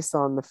pick is based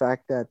on the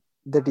fact that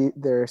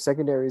their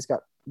secondaries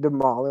got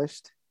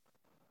demolished.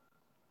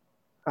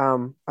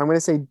 I'm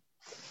gonna say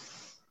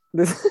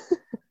this.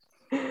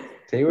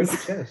 Say with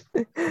your chest.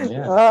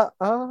 Yeah.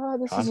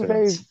 This is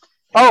very.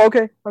 Oh,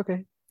 okay.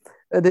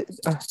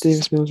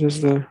 Davis Mills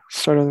is the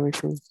start of the week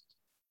for me.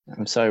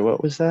 I'm sorry.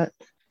 What was that?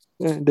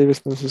 Yeah,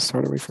 Davis Mills is the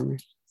start of the week for me.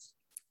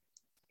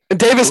 And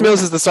Davis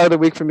Mills is the start of the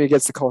week for me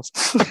against the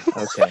Colts.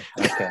 Okay.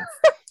 You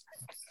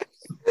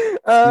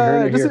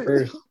heard it here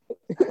first.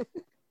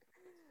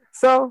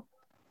 So,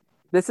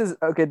 this is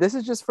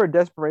just for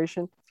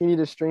desperation. If you need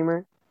a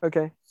streamer,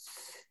 okay.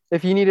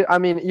 If you need it, I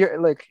mean, you're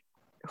like,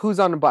 who's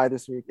on the bye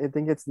this week? I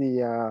think it's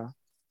the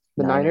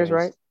Niners,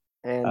 right?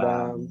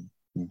 And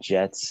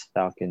Jets,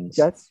 Falcons,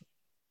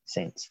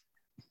 Saints.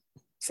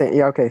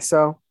 Yeah. Okay.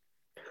 So,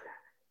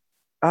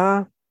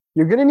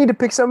 you're gonna need to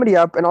pick somebody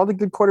up, and all the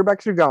good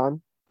quarterbacks are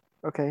gone.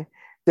 Okay.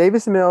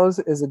 Davis Mills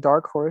is a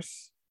dark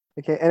horse.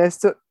 Okay, and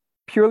it's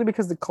purely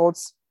because the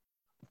Colts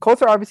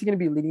are obviously going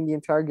to be leading the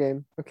entire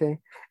game. Okay,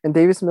 and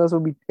Davis Mills will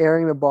be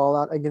airing the ball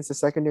out against a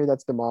secondary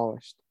that's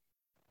demolished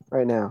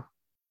right now.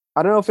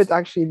 I don't know if it's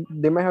actually,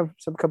 they might have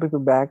some couple people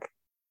back,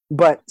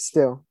 but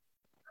still,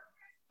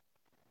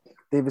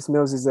 Davis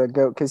Mills is a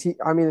GOAT because he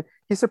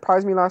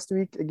surprised me last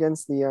week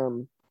against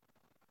the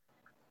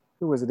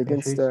who was it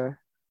against the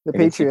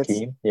Patriots? The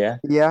team. Yeah.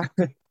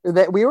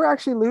 That we were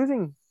actually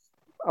losing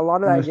a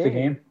lot of that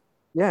game.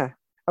 Yeah,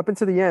 up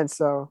until the end.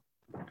 So,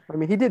 I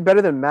mean, he did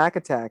better than Mac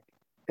Attack,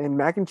 and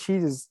Mac and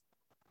Cheese is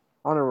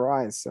on a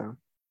rise. So,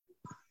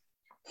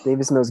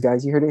 Davis Mills,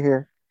 guys, you heard it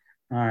here.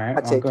 All right,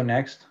 I'll go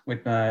next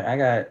with I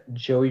got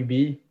Joey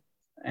B,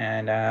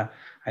 and I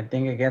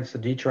think against the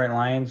Detroit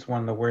Lions, one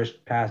of the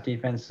worst pass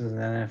defenses in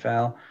the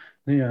NFL.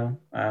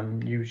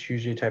 You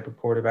choose your type of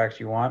quarterbacks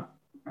you want.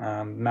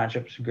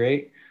 Matchup's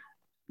great.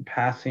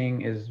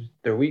 Passing is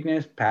their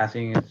weakness.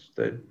 Passing is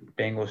the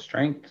Bengals'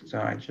 strength. So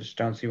I just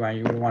don't see why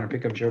you would want to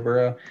pick up Joe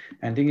Burrow.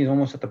 And I think he's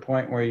almost at the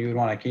point where you would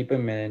want to keep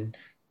him and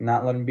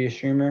not let him be a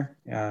streamer.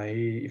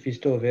 If he's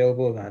still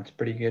available, that's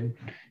pretty good.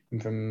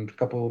 And from a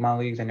couple of my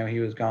leagues, I know he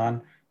was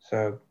gone.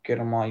 So get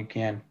him while you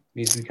can.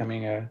 He's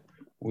becoming a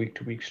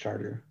week-to-week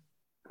starter.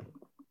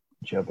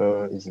 Joe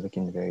Burrow is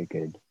looking very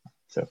good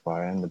so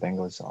far, and the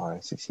Bengals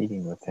are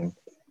succeeding with him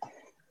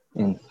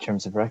in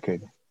terms of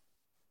record.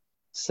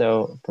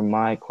 So for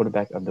my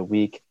quarterback of the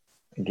week,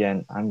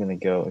 again, I'm going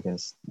to go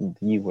against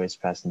the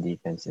worst passing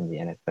defense in the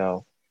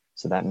NFL.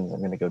 So that means I'm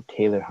going to go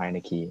Taylor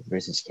Heineke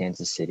versus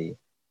Kansas City.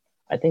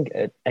 I think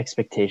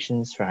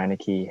expectations for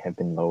Heineke have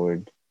been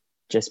lowered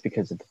just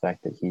because of the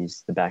fact that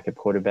he's the backup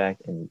quarterback,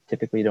 and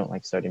typically don't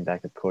like starting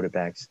backup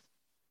quarterbacks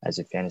as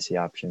your fantasy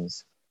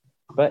options.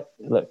 But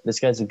look, this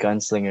guy's a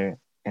gunslinger,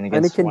 and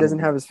against Anakin doesn't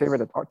have his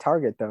favorite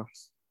target though.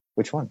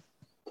 Which one?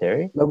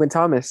 Terry? Logan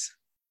Thomas.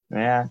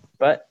 Yeah,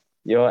 but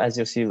as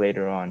you'll see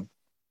later on,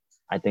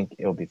 I think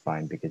it'll be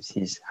fine because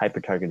he's hyper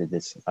targeted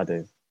this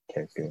other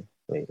character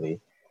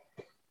lately.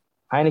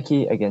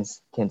 Heineke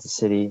against Kansas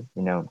City,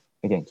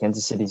 again,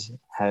 Kansas City's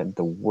had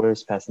the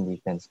worst passing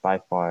defense by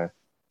far,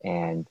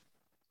 and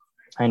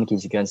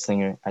Heineke's a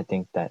gunslinger. I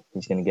think that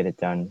he's going to get it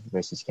done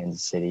versus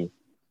Kansas City.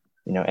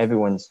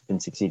 Everyone's been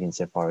succeeding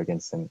so far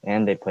against them,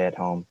 and they play at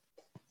home.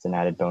 It's an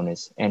added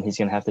bonus, and he's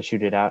going to have to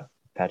shoot it out.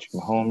 Patrick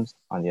Mahomes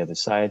on the other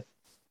side,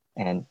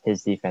 and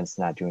his defense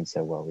not doing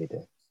so well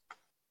either.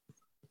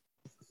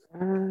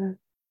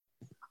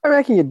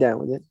 I can get down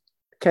with it.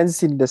 Kansas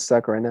City does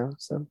suck right now,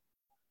 so.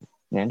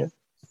 Nando?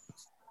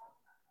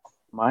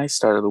 My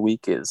start of the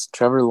week is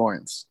Trevor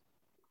Lawrence.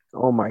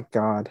 Oh my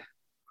God.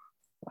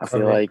 I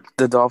feel like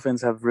the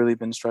Dolphins have really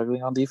been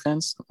struggling on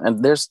defense.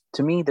 And there's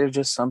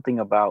just something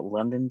about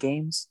London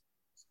games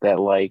that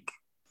like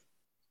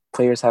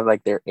players have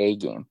like their A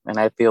game. And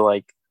I feel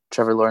like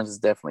Trevor Lawrence is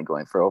definitely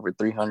going for over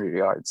 300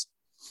 yards.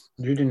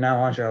 You did not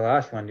watch our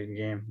last London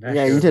game.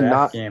 Yeah, you did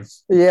not. Game.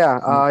 Yeah.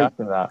 What are you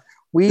talking about?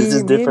 This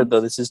is different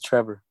though. This is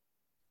Trevor.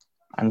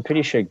 I'm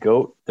pretty sure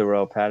GOAT, the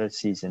Royal Powder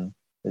season,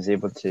 was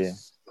able to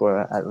score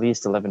at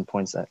least 11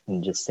 points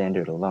in just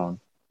standard alone.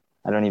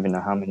 I don't even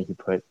know how many he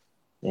put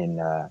in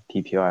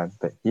PPR,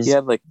 but he's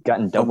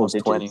gotten double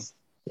digits. 20.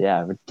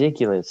 Yeah,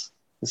 ridiculous.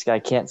 This guy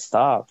can't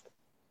stop.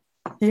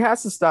 He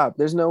has to stop.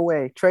 There's no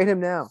way. Trade him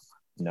now.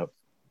 Nope.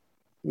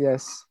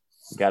 Yes.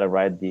 You gotta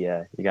ride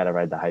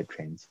the hype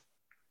trains.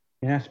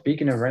 Yeah.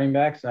 Speaking of running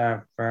backs,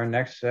 for our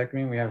next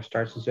segment, we have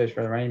starts and sits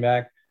for the running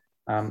back.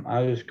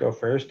 I'll just go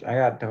first. I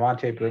got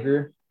Devontae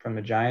Booker from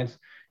the Giants.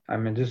 I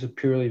mean, this is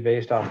purely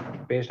based off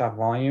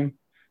volume.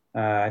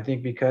 I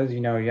think because,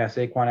 you got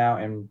Saquon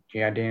out and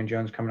you got Daniel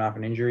Jones coming off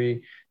an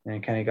injury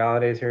and Kenny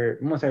Galladay's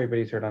hurt. Almost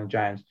everybody's hurt on the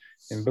Giants.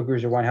 And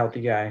Booker's a one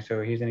healthy guy,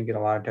 so he's going to get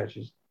a lot of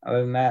touches.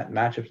 Other than that,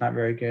 matchup's not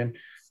very good.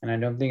 And I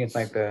don't think it's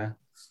like the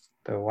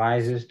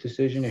wisest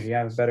decision. If you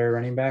have a better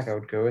running back, I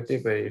would go with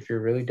it. But if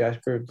you're really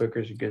desperate,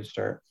 Booker's a good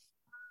start.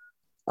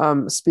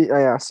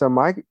 So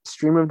my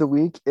stream of the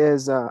week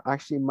is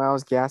actually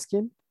Myles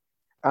Gaskin.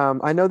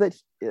 I know that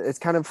it's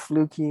kind of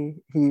fluky.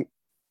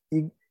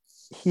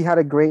 He had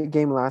a great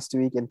game last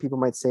week, and people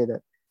might say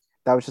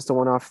that was just a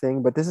one-off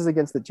thing. But this is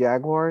against the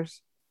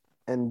Jaguars,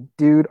 and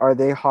dude, are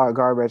they hot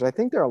garbage? I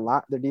think their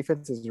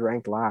defense is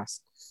ranked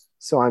last.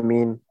 So I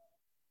mean,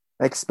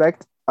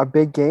 expect a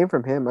big game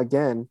from him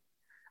again.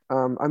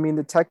 I mean,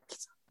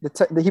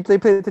 he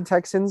played the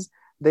Texans.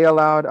 They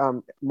allowed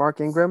Mark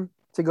Ingram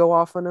to go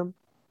off on him.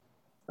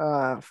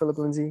 Philip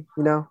Lindsay,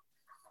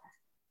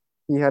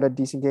 he had a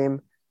decent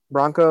game.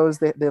 Broncos,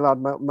 they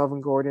allowed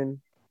Melvin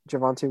Gordon,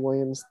 Javonte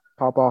Williams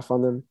pop off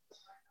on them.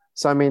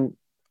 So I mean,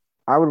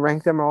 I would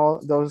rank them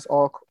all those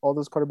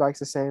quarterbacks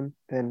the same.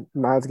 And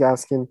Myles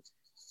Gaskin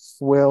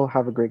will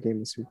have a great game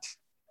this week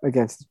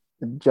against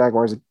the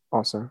Jaguars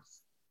also.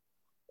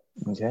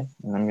 Okay,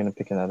 and I'm gonna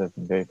pick another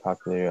very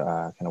popular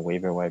kind of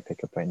waiver wire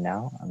pickup right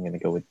now. I'm gonna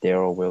go with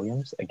Darrell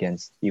Williams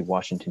against the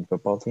Washington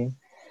football team.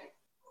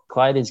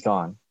 Clyde is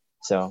gone.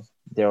 So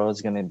Darrell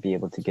is going to be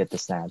able to get the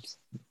snaps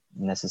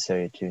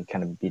necessary to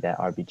kind of be that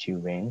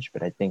RB2 range.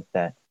 But I think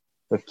that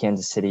with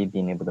Kansas City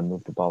being able to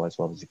move the ball as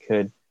well as it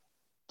could,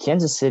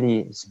 Kansas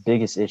City's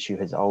biggest issue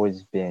has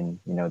always been,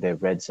 their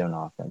red zone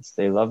offense.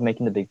 They love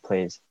making the big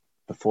plays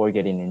before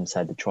getting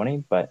inside the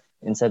 20, but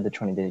inside the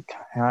 20, they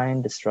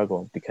kind of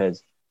struggle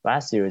because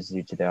last year was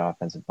due to their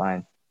offensive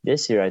line.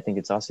 This year, I think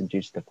it's also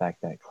due to the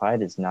fact that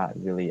Clyde is not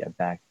really a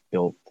back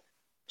built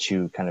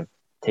to kind of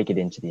take it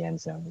into the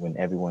end zone when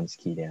everyone's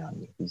keyed in on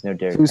you. He's no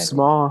Derrick Henry. Too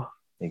small.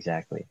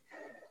 Exactly.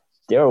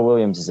 Darrell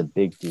Williams is a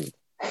big dude.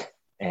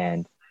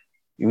 And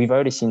we've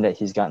already seen that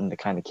he's gotten the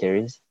kind of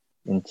carries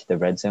into the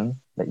red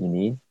zone that you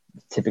need.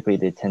 Typically,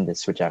 they tend to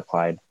switch out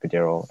Clyde for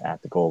Darrell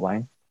at the goal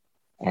line.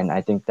 And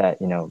I think that,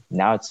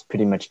 now it's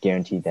pretty much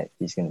guaranteed that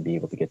he's going to be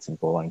able to get some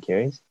goal line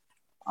carries.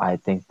 I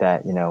think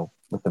that,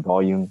 with the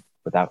volume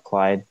without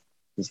Clyde,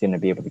 he's going to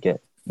be able to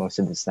get most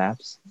of the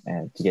snaps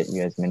and to get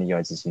you as many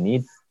yards as you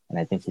need. And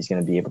I think he's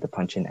going to be able to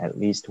punch in at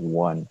least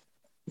one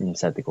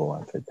inside the goal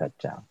line for a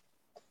touchdown.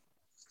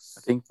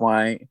 I think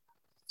my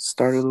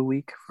start of the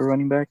week for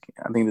running back,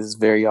 I think this is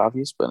very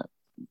obvious, but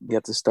you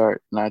have to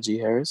start Najee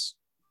Harris.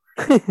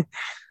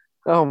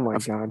 Oh, my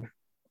God.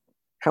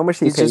 How much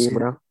did he pay you,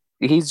 bro?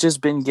 He's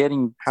just been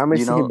getting, How much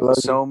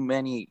so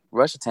many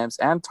rush attempts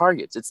and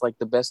targets. It's like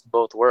the best of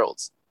both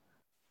worlds.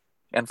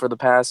 And for the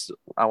past,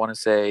 I want to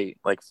say,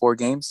 4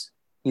 games,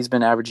 he's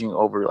been averaging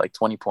over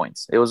 20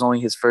 points. It was only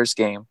his first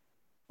game.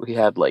 He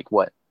had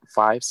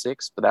 5,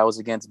 6, but that was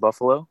against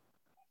Buffalo.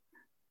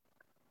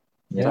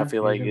 So I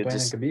feel he's like been it playing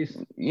just like a beast.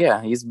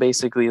 he's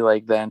basically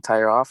like the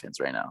entire offense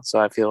right now. So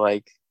I feel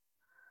like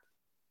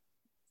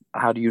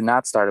how do you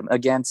not start him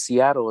against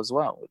Seattle as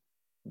well?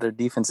 Their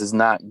defense is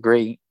not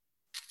great.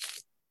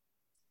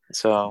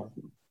 So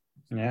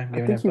Yeah, I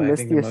giving think up he I missed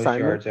think the the most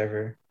assignment. yards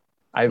ever.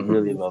 I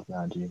really love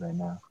Najee right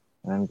now.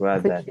 And I'm I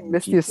glad think that he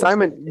missed he the forced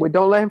assignment. it. Wait,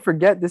 don't let him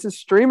forget. This is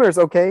streamers,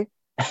 okay?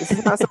 This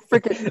is not some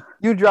freaking.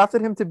 You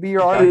drafted him to be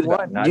your Dude,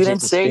 RB1. Najee's you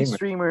didn't a say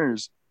streamer.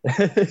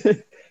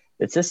 streamers.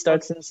 It just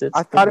starts and sits.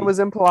 I thought it was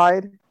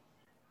implied.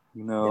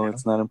 No, You know?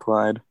 it's not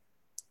implied.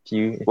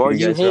 If Well, you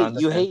you guys are on hate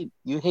the you fence. hate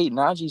you hate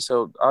Najee,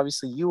 so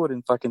obviously you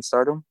wouldn't fucking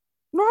start him.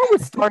 No, I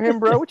would start him,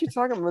 bro. What you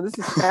talking about? This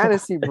is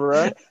fantasy,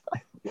 bro.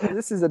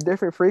 This is a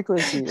different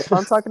frequency. If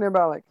I'm talking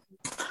about like,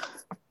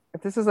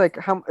 if this is like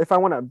how if I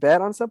want to bet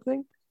on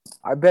something,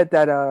 I bet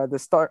that the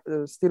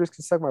Steelers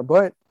can suck my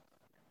butt.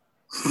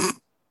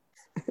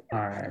 All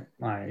right,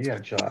 you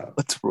gotta chill out.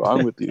 What's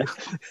wrong with you?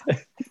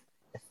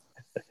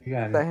 You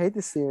I gotta. hate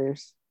the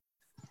Steelers.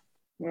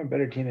 We're a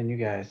better team than you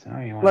guys. I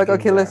don't even want Like, to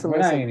okay, listen. We're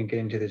not even gonna get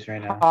into this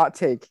right now. Hot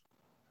take.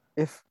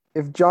 If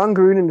John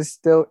Gruden is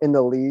still in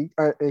the league,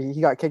 he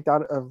got kicked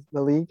out of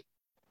the league.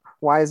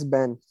 Why is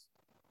Ben?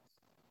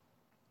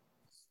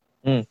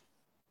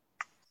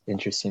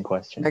 Interesting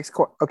question.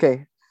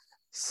 Okay,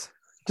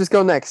 just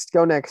go next.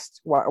 Go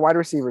next. Wide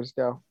receivers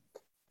go.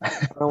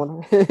 I don't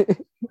want to.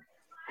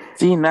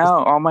 See,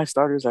 now all my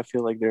starters, I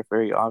feel like they're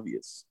very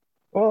obvious.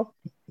 Well,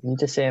 you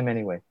just say him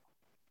anyway.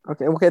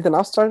 Okay. Then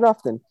I'll start it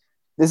off. Then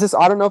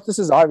I don't know if this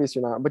is obvious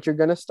or not, but you're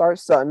gonna start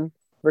Sutton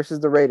versus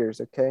the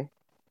Raiders. Okay.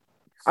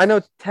 I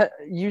know.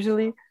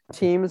 Usually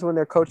teams when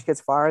their coach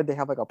gets fired, they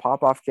have like a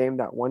pop-off game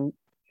that one.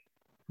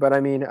 But I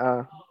mean,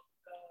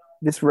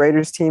 this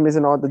Raiders team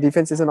the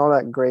defense isn't all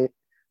that great.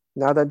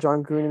 Now that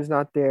John Gruden is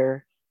not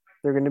there,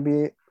 they're going to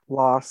be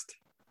lost.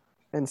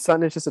 And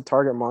Sutton is just a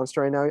target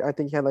monster right now. I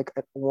think he had like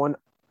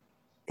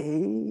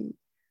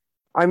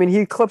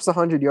he clips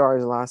 100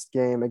 yards last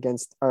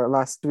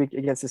week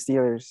against the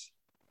Steelers.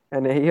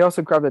 And he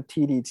also grabbed a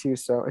TD too.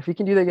 So if he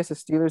can do that against the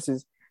Steelers,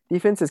 his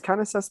defense is kind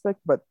of suspect,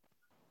 but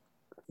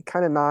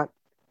kind of not.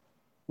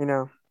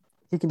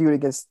 He can do it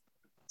against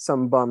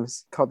some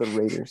bums called the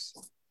Raiders.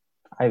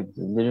 I've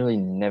literally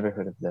never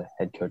heard of the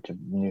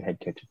new head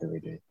coach of the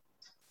Raiders.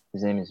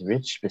 His name is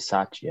Rich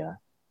Bisaccia.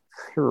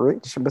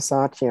 Rich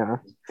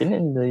Bisaccia. He's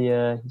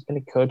been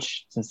a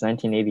coach since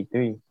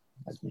 1983.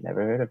 I've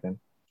never heard of him.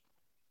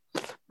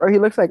 Bro, he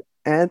looks like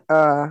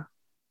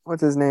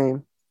what's his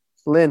name?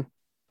 Lynn.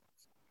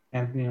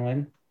 Anthony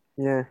Lynn.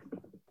 Yeah.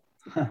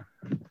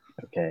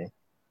 Okay.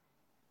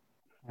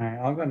 All right,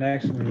 I'll go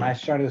next. My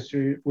start of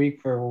the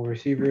week for a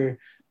receiver.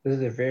 This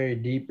is a very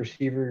deep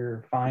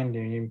receiver find,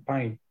 and you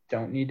probably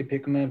don't need to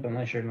pick him up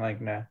unless you're in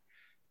like in a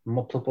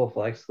multiple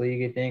flex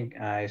league. I think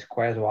is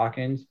Quez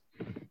Watkins.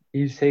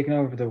 He's taken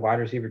over the wide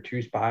receiver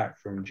 2 spot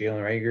from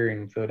Jalen Reagor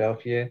in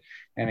Philadelphia,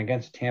 and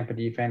against Tampa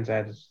defense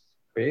that's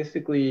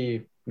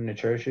basically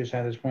atrocious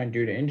at this point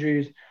due to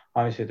injuries.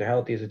 Obviously, if they're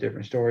healthy, it's a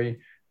different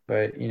story.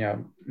 But,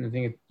 the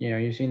thing,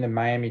 you've seen the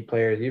Miami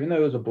players, even though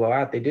it was a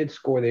blowout, they did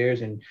score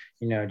theirs. And,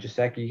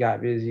 Gesicki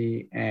got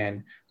busy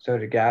and so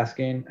did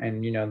Gaskin.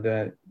 And,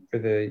 for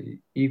the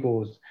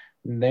Eagles,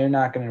 they're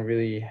not going to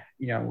really,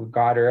 with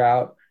Goddard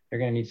out, they're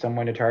going to need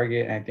someone to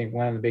target. And I think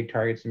one of the big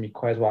targets is going to be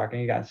Quez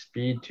Watkins. He got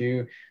speed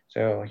too.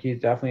 So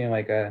he's definitely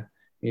like a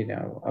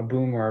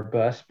boom or a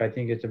bust. But I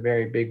think it's a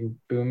very big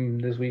boom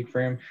this week for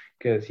him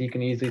because he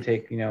can easily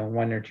take,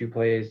 1 or 2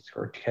 plays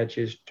or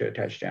catches to a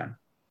touchdown.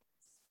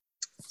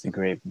 It's a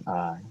great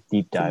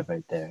deep dive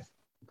right there.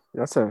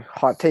 That's a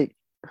hot take.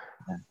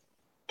 Yeah.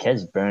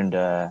 Kez burned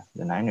the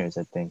Niners,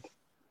 I think,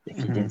 if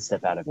he didn't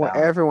step out of bounds.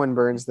 Well, everyone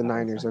burns the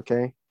Niners,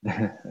 okay?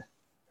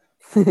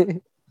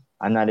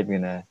 I'm not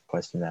even going to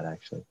question that,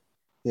 actually.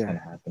 It's going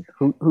to happen.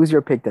 Who's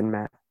your pick then,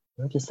 Matt?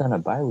 We're just on a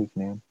bye week,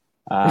 man.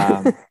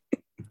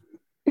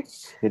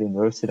 Getting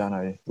roasted on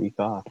our week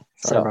off.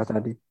 Sorry about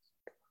that, dude.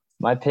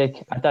 My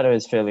pick, I thought it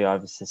was fairly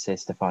obvious to say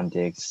Stephon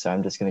Diggs, so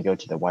I'm just going to go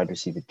to the wide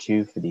receiver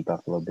 2 for the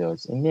Buffalo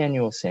Bills.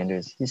 Emmanuel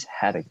Sanders, he's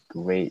had a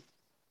great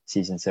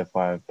season so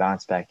far,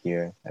 bounce back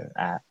year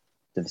to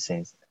the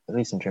Saints, at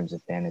least in terms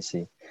of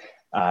fantasy.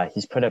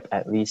 He's put up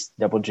at least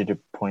double-digit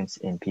points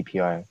in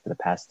PPR for the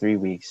past 3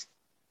 weeks,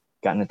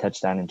 gotten a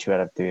touchdown in 2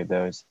 out of 3 of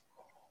those.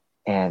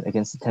 And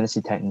against the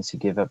Tennessee Titans, who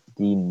give up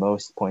the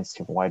most points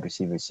to wide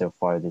receivers so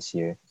far this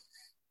year.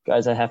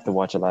 Guys, I have to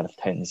watch a lot of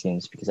Titans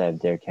games because I have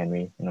Derrick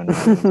Henry. And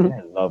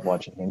I love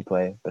watching him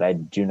play, but I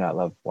do not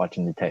love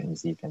watching the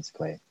Titans defense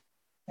play.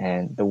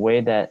 And the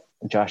way that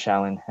Josh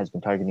Allen has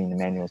been targeting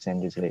Emmanuel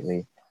Sanders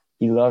lately,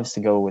 he loves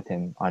to go with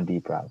him on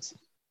deep routes.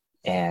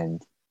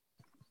 And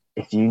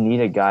if you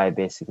need a guy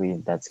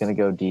basically that's going to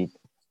go deep,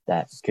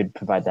 that could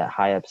provide that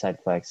high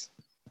upside flex,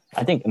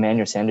 I think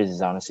Emmanuel Sanders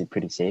is honestly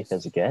pretty safe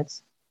as it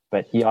gets,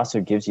 but he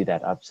also gives you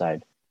that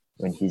upside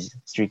when he's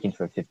streaking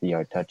for a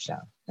 50-yard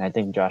touchdown. And I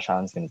think Josh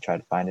Allen's going to try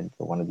to find him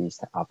for one of these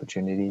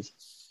opportunities.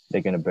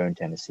 They're going to burn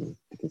Tennessee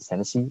because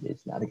Tennessee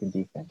is not a good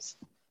defense.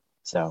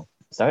 So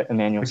start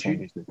Emmanuel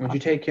Sanders. Would you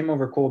take him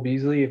over Cole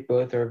Beasley if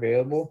both are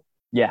available?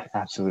 Yeah,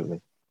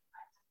 absolutely.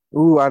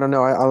 Ooh, I don't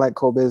know. I like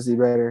Cole Beasley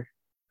better.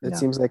 It No.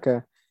 seems like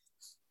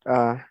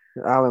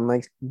Allen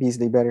likes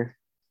Beasley better.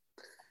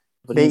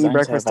 But They he's eat on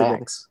breakfast together.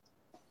 backs.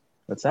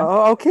 What's that?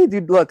 Oh, okay,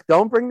 dude. Look,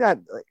 don't bring that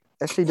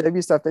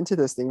SJW stuff into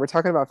this thing. We're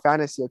talking about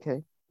fantasy,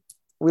 okay?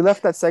 We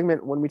left that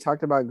segment when we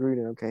talked about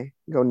Gruden, okay?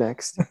 Go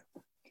next.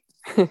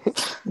 Not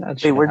Wait,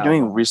 sure we're how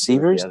doing one goes with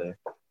receivers? the other.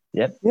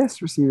 Yep.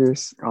 Yes,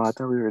 receivers. Oh, I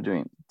thought we were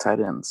doing tight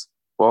ends.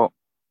 Well,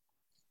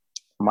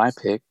 my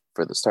pick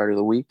for the start of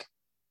the week,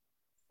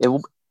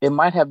 it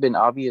might have been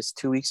obvious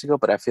 2 weeks ago,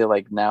 but I feel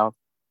like now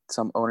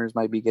some owners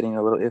might be getting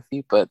a little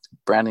iffy. But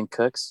Brandon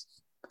Cooks,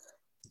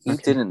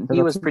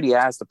 he was pretty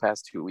ass the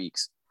past 2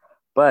 weeks,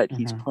 but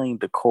he's playing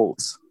the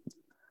Colts,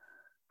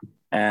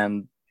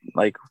 and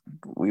like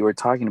we were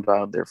talking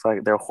about,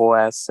 their whole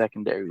ass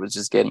secondary was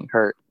just getting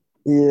hurt.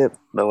 Yep.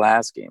 The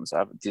last game,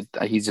 so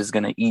he's just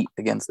gonna eat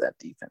against that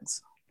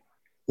defense.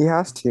 He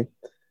has to.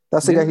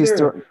 That's the guy who's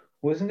still.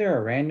 Wasn't there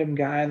a random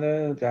guy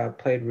though that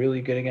played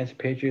really good against the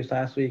Patriots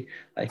last week,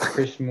 like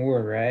Chris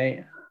Moore,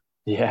 right?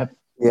 Yep.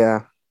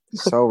 Yeah,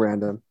 so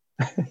random.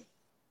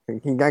 He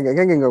can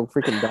go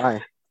freaking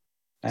die.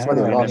 I don't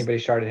know if anybody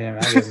started him.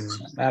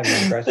 That'd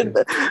be impressive.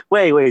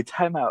 Wait,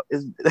 time out.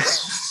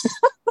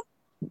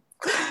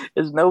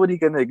 Is nobody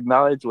gonna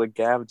acknowledge what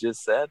Gav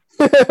just said?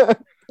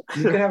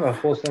 You could have a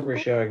full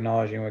separate show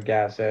acknowledging what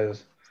Gav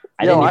says.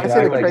 I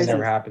said it like crazy. It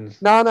never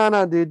happens.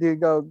 No,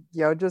 dude, go.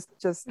 Just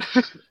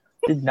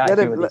did not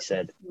hear what he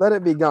said. Let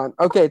it be gone.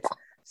 Okay,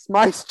 it's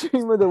my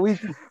stream of the week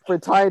for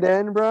tight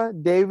end, bro.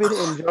 David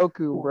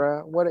Njoku,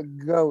 bro. What a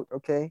goat.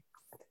 Okay,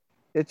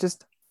 it's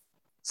just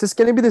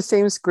gonna be the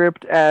same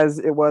script as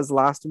it was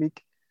last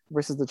week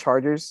versus the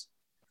Chargers.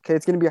 Okay,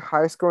 it's gonna be a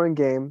high scoring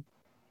game.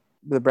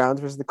 The Browns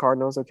versus the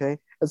Cardinals. Okay,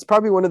 it's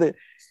probably one of the.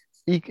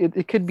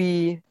 It could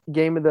be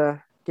game of the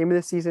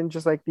season,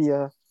 just like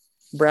the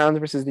Browns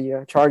versus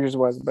the Chargers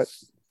was. But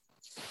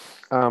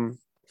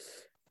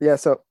yeah.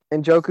 So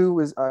Njoku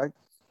was I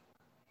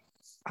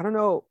don't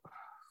know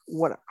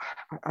what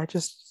I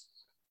just.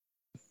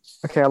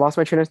 Okay, I lost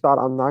my train of thought.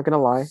 I'm not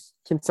gonna lie.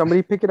 Can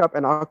somebody pick it up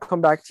and I'll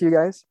come back to you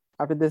guys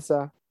after this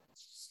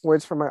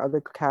words from my other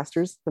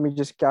casters. Let me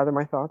just gather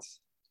my thoughts.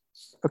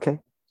 Okay,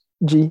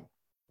 G.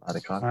 A lot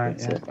of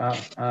confidence.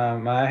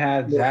 I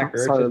had Zach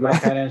Ertz as my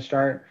tight end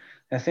start.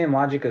 The same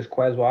logic as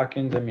Quez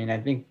Watkins. I mean, I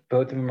think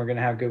both of them are going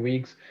to have good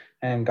weeks,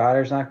 and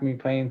Goddard's not going to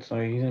be playing, so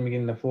he's going to be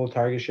getting the full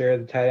target share of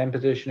the tight end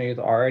position. He's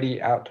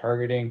already out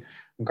targeting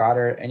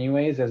Goddard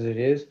anyways, as it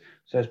is.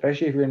 So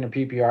especially if you're in a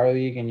PPR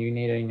league and you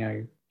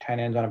need tight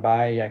ends on a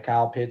bye, you got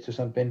Kyle Pitts or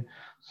something.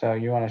 So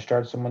you want to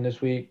start someone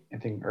this week. I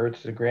think Ertz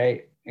is a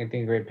great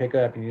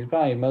pickup, and he's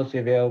probably mostly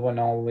available in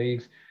all the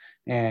leagues.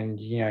 And,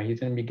 he's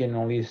going to be getting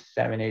at least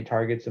 7-8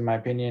 targets, in my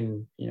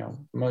opinion,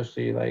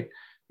 mostly like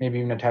maybe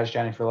even a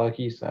touchdown if you're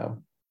lucky. So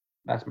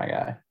that's my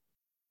guy.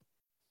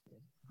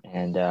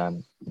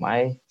 And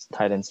my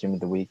tight end stream of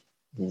the week,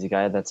 he's a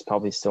guy that's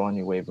probably still on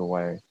your waiver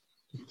wire.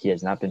 He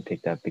has not been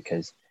picked up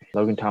because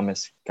Logan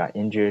Thomas got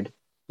injured.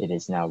 It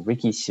is now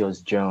Ricky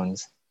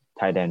Seals-Jones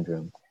tight end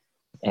room.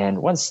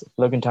 And once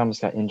Logan Thomas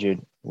got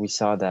injured, we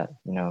saw that,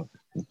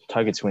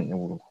 targets went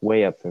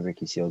way up for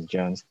Ricky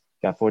Seals-Jones.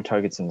 Got 4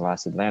 targets in the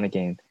last Atlanta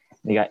game.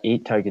 They got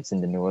 8 targets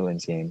in the New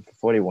Orleans game for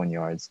 41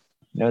 yards.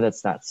 No,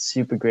 that's not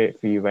super great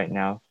for you right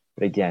now.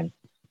 But again,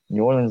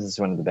 New Orleans is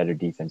one of the better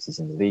defenses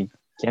in the league.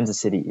 Kansas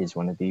City is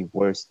one of the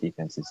worst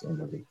defenses in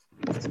the league.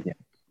 Once again,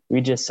 we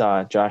just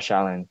saw Josh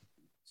Allen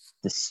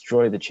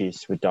destroy the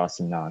Chiefs with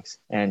Dawson Knox.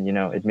 And,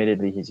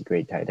 admittedly, he's a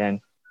great tight end.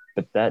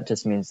 But that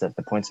just means that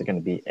the points are going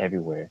to be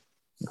everywhere,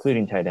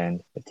 including tight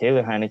end. But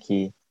Taylor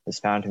Heineke has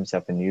found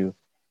himself a new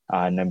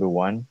number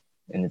one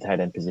in the tight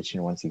end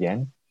position once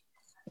again,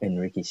 in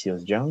Ricky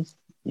Seals-Jones.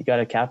 You got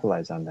to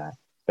capitalize on that,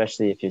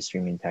 especially if you're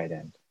streaming tight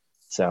end.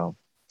 So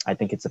I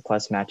think it's a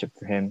plus matchup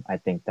for him. I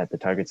think that the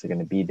targets are going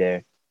to be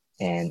there,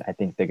 and I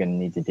think they're going to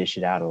need to dish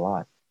it out a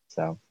lot.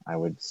 So I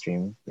would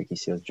stream Ricky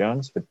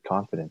Seals-Jones with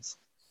confidence.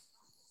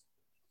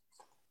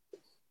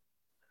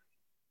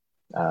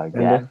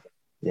 Yeah.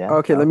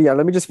 Okay, let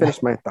me just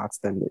finish my thoughts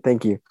then.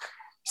 Thank you.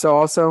 So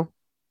also,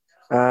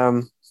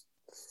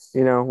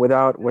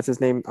 without what's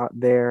his name out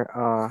there,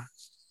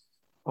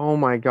 oh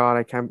my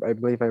God, I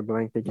believe I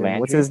blanked again. Landry?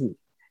 What's his?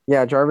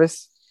 Yeah,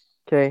 Jarvis.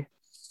 Okay,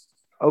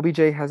 OBJ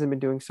hasn't been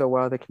doing so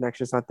well. The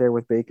connection's not there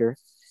with Baker,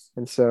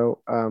 and so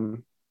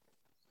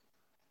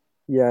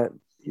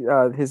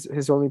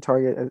his only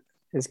target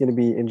is going to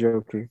be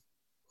Njoku,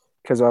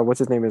 because what's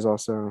his name is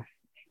also,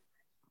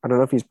 I don't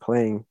know if he's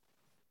playing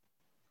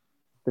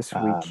this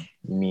week.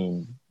 You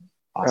mean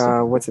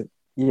Austin? What's it?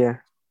 Yeah,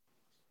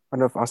 I don't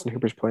know if Austin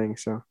Hooper's playing.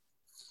 So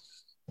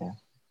yeah,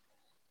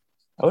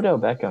 Odell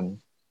Beckham.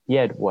 He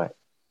had what?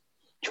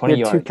 20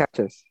 yards. 2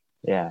 catches.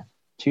 Yeah,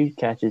 2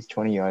 catches,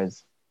 20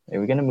 yards.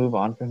 Are we gonna move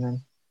on from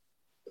him?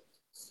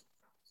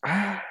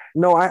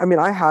 No, I mean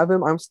I have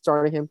him. I'm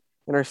starting him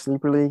in our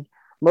sleeper league,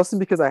 mostly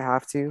because I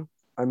have to.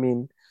 I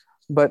mean,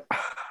 but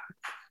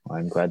well,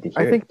 I'm glad to hear.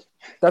 I think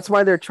that's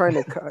why they're trying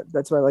to.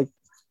 That's why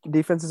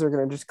defenses are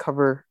gonna just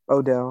cover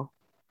Odell,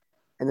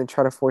 and then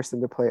try to force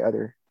them to play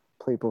other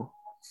people.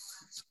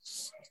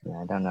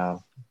 Yeah, I don't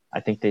know. I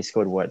think they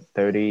scored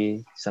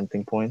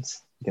 30-something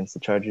points against the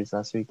Chargers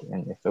last week,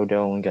 and if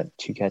Odell only got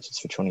 2 catches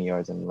for 20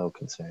 yards, I'm a little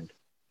concerned.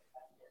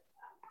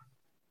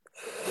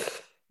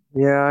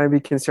 Yeah, I'd be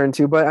concerned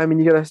too. But I mean,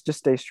 you gotta just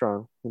stay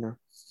strong, All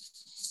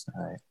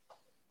right,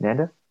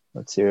 Nanda,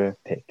 what's your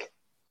pick?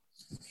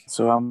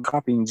 So I'm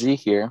copying G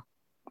here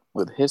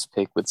with his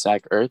pick with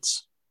Zach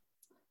Ertz.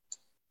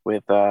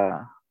 With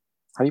how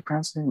do you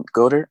pronounce it?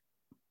 Goddard.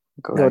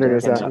 Goddard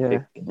is out,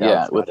 yeah.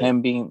 Yeah, with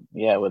him being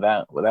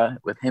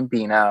with him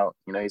being out,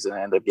 he's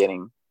gonna end up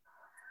getting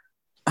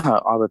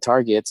all the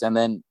targets. And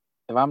then,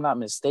 if I'm not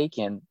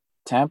mistaken,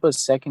 Tampa's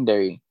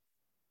secondary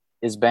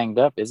is banged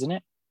up, isn't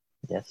it?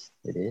 Yes,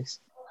 it is.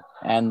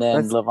 And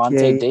then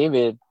Levante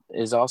David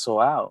is also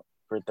out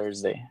for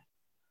Thursday.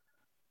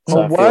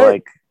 So I feel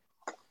like,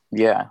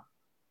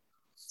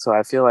 So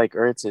I feel like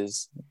Ertz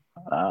is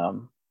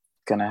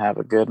gonna have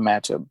a good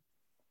matchup.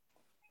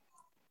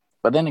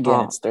 But then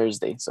again, it's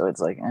Thursday, so it's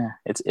like,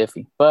 it's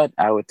iffy. But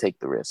I would take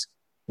the risk.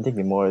 I'm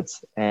thinking more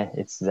it's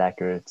Zach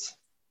Ertz.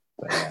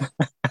 But,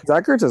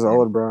 Zach Ertz is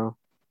old, bro.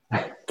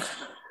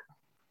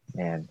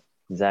 Man,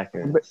 Zach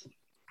Ertz.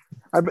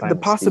 The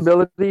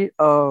possibility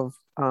of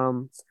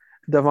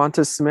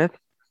Devonta Smith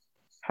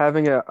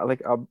having a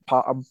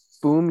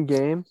boom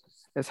game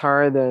is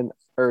higher than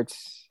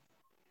Ertz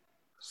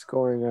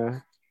scoring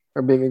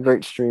or being a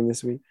great stream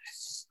this week.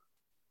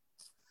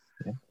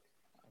 Yeah.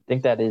 I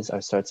think that is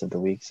our starts of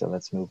the week, so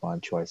let's move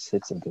on to our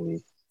sits of the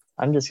week.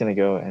 I'm just going to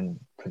go and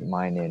put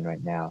mine in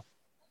right now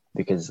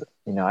because,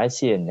 I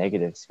see a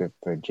negative script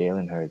for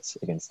Jalen Hurts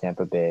against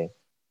Tampa Bay.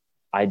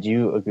 I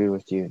do agree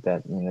with you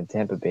that,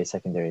 Tampa Bay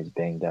secondary is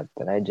banged up,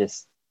 but I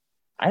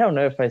don't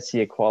know if I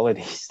see a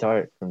quality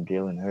start from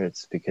Jalen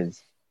Hurts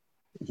because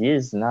he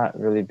has not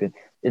really been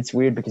 – it's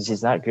weird because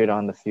he's not good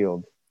on the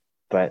field,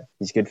 but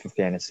he's good for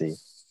fantasy.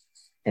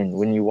 And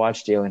when you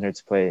watch Jalen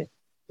Hurts play,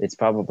 it's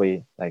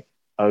probably like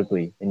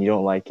ugly and you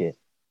don't like it.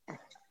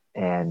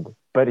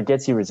 But it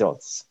gets you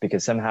results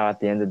because somehow at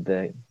the end of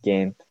the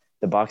game,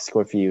 the box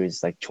score for you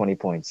is like 20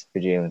 points for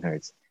Jalen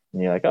Hurts.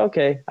 And you're like,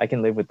 okay, I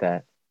can live with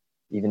that.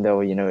 Even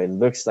though, it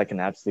looks like an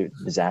absolute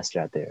disaster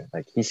out there.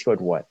 Like he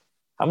scored what?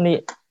 How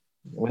many,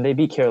 when they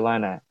beat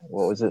Carolina,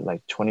 what was it,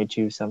 like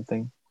 22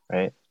 something,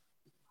 right?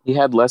 He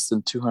had less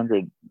than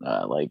 200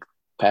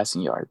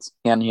 passing yards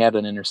and he had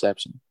an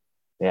interception.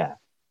 Yeah.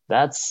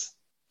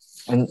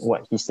 And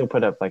what, he still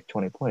put up like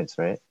 20 points,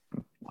 right?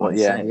 Well,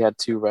 yeah, he had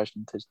 2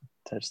 rushing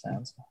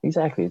touchdowns.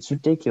 Exactly. It's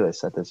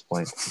ridiculous at this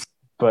point.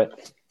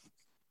 But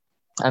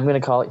I'm going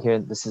to call it here.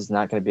 This is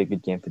not going to be a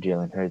good game for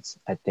Jalen Hurts.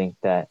 I think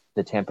that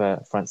the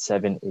Tampa front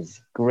 7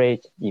 is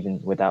great,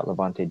 even without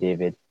Levante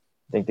David.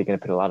 I think they're going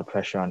to put a lot of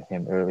pressure on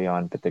him early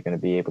on, but they're going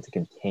to be able to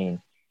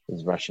contain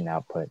his rushing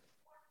output.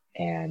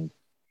 And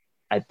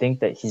I think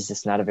that he's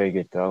just not a very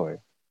good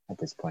thrower at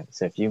this point.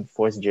 So if you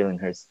force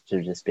Jalen Hurts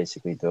to just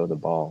basically throw the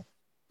ball,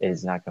 it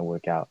is not going to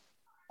work out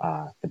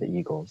for the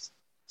Eagles.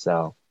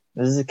 So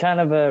this is kind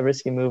of a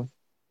risky move,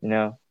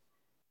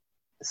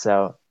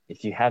 So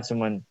if you have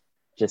someone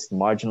just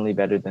marginally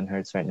better than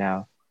Hurts right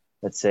now,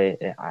 let's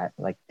say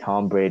like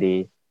Tom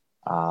Brady,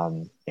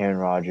 Aaron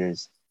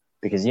Rodgers,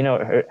 because,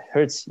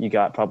 Hurts you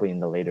got probably in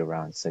the later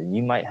rounds. So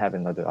you might have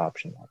another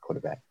option at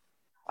quarterback.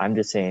 I'm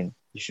just saying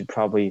you should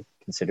probably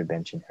consider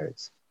benching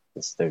Hurts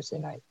this Thursday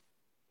night.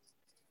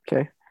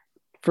 Okay.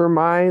 For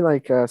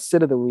my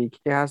sit of the week,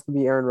 it has to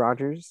be Aaron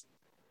Rodgers.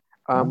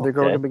 They're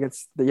going up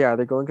against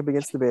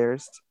the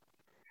Bears.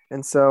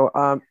 And so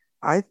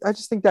I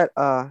just think that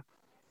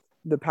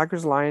the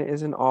Packers line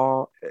isn't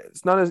all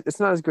it's not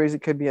as great as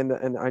it could be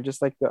and I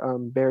just like the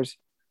Bears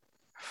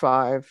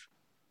 5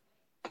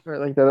 or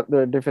like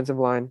the defensive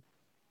line,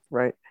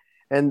 right?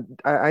 And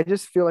I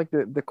just feel like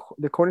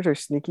the corners are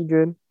sneaky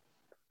good.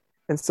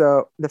 And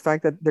so the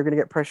fact that they're going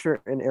to get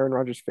pressure in Aaron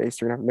Rodgers' face,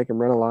 they're going to have to make him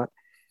run a lot.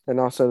 And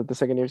also the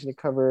secondary is going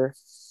to cover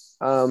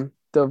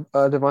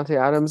Devontae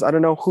Adams. I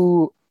don't know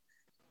who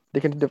they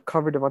can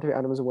cover Devontae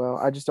Adams well.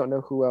 I just don't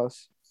know who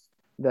else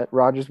that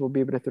Rodgers will be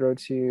able to throw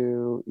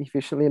to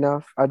efficiently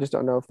enough. I just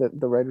don't know if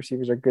the wide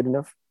receivers are good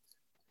enough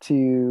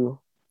to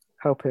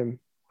help him.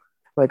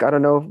 Like, I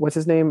don't know. What's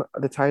his name?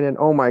 The tight end.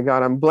 Oh, my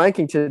God. I'm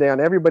blanking today on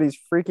everybody's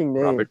freaking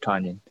name. Robert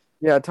Tonyan.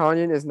 Yeah,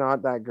 Tonyan is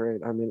not that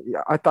great. I mean,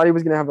 I thought he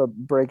was going to have a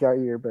breakout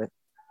year, but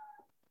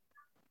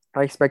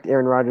I expect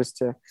Aaron Rodgers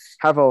to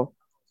have a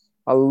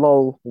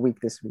low week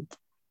this week.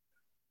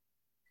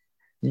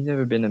 You've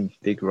never been a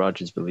big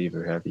Rodgers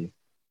believer, have you?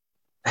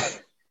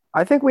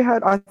 I think one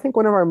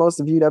of our most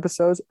viewed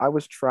episodes, I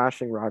was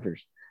trashing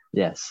Rodgers.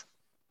 Yes.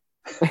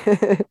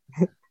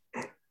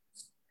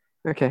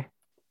 Okay.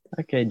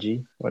 Okay,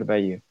 G. What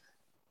about you?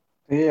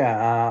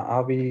 Yeah,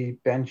 I'll be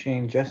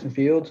benching Justin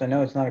Fields. I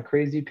know it's not a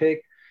crazy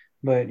pick,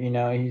 but,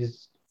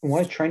 he's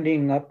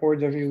trending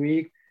upwards every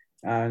week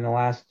in the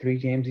last 3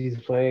 games he's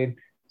played.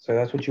 So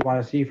that's what you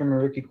want to see from a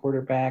rookie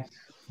quarterback.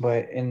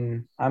 But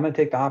I'm going to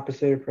take the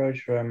opposite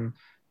approach from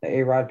the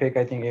A-Rod pick.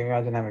 I think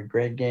A-Rod's going to have a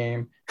great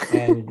game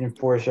and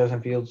force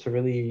Justin Fields to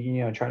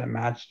really, try to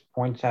match the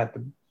points that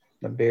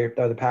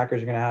the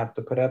Packers are going to have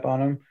to put up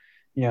on him.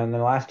 in the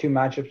last two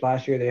matchups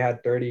last year, they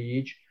had 30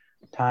 each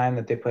time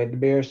that they played the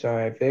Bears. So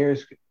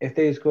if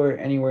they score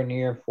anywhere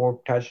near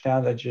 4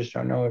 touchdowns, I just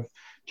don't know if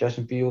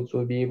Justin Fields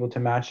will be able to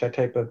match that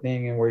type of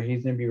thing, and where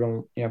he's going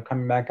to be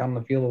coming back on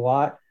the field a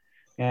lot.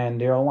 And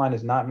their O-line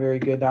is not very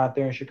good out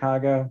there in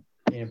Chicago.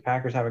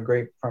 Packers have a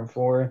great front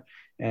four,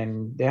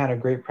 and they had a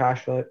great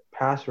pass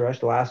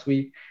rush last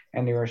week,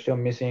 and they were still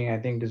missing, I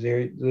think,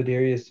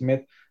 Za'Darius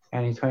Smith,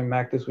 and he's coming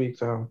back this week.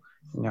 So,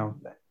 I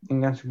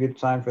think that's a good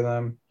sign for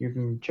them. You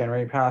can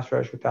generate pass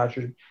rush without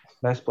your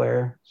best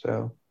player.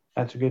 So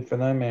that's good for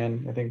them.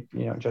 And I think,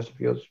 Justin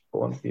Fields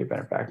will be a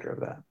benefactor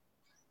of that.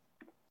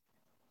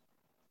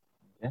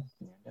 Yeah.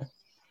 I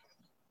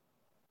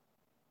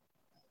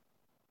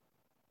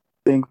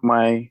think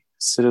my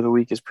sit of the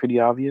week is pretty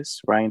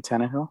obvious. Ryan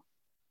Tannehill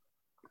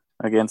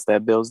against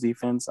that Bills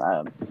defense.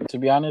 To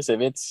be honest, if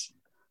it's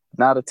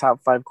not a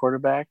top 5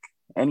 quarterback,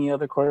 any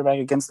other quarterback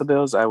against the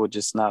Bills, I would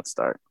just not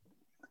start.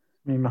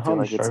 I mean, I feel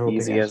like it's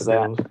easy as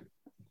that.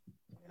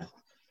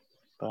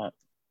 But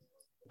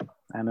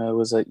I know it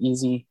was an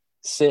easy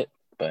sit,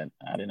 but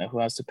I didn't know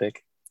who else to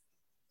pick.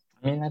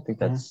 I mean, I think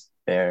that's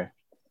fair.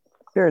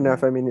 Fair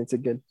enough. I mean, it's a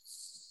good.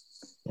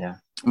 Yeah.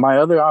 My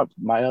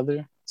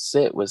other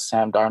sit was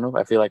Sam Darnold.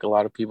 I feel like a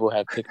lot of people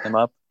had picked him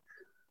up,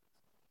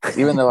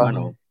 even though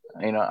I'm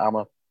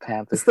a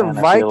Panthers It's the fan.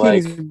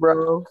 Vikings,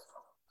 bro.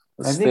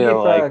 I think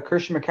if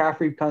Christian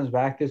McCaffrey comes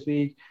back this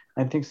week,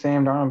 I think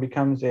Sam Darnold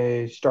becomes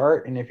a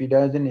start, and if he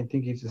doesn't, I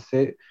think he's a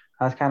sit.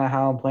 That's kind of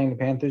how I'm playing the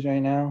Panthers right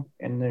now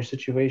in their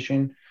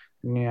situation.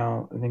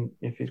 I think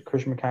if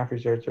Christian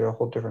McCaffrey's there, it's a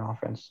whole different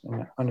offense,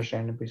 and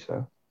understandably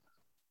so.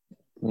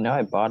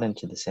 I bought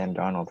into the Sam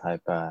Darnold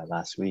hype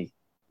last week,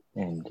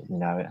 and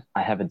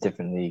I have a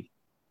different league.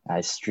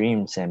 I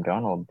streamed Sam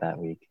Darnold that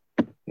week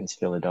against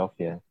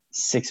Philadelphia,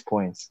 6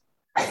 points.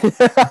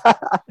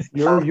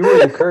 You were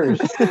the curse.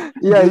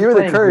 Yeah, you were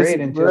the curse,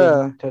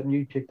 until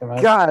you picked them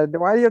up. God,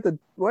 why'd you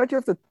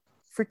have to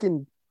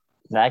freaking?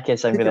 In that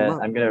case, I'm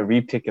gonna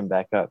re-pick him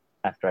back up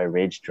after I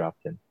rage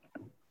dropped him.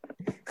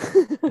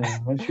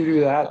 Once you do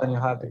that, then you'll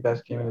have the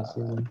best game of the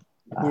season.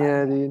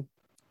 Yeah, dude.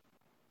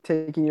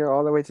 Taking you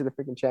all the way to the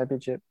freaking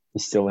championship.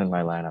 He's still in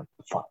my lineup.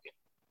 Fuck.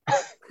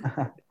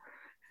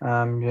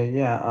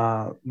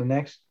 The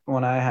next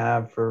one I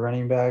have for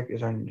running back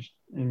is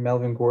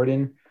Melvin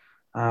Gordon.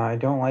 I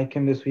don't like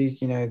him this week.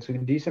 It's a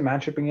decent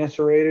matchup against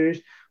the Raiders.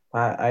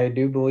 I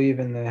do believe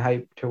in the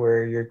hype to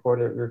where your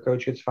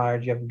coach gets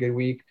fired, you have a good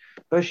week,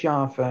 especially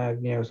off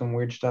some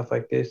weird stuff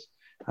like this.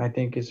 I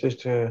think it's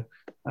just a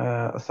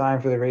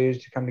sign for the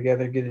Raiders to come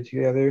together, get it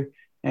together,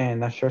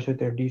 and that starts with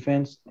their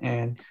defense.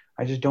 And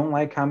I just don't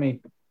like how many,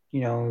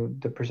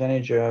 the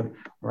percentage of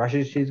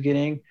rushes he's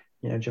getting.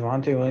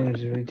 Javonte Williams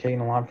is really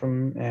taking a lot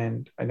from him,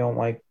 and I don't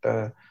like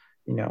I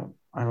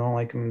don't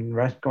like him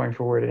rest going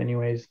forward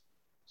anyways.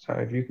 So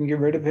if you can get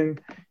rid of him,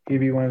 he'd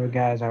be one of the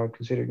guys I would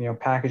consider,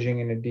 packaging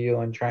in a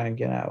deal and trying to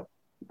get out.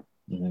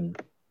 Mm-hmm.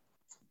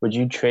 Would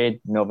you trade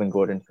Melvin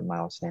Gordon for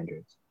Miles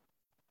Sanders?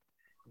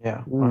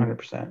 Yeah,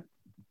 100%.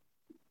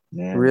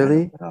 Man,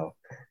 really?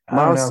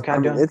 Miles,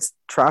 it's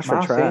trash for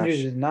trash. Miles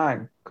Sanders is not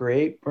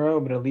great, bro,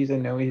 but at least I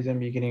know he's going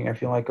to be getting, I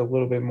feel like, a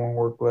little bit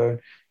more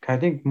workload. I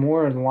think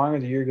more the longer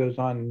the year goes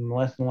on,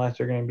 less and less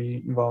they're going to be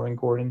involving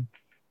Gordon.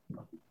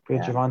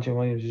 But Javonte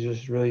Williams is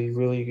just really,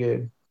 really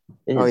good.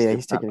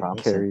 He's taking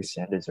carries.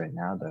 Sanders right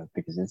now though,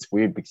 because it's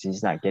weird because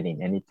he's not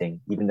getting anything,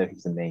 even though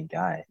he's the main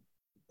guy.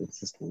 It's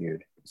just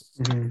weird.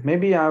 Mm-hmm.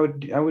 Maybe I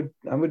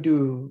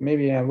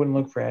wouldn't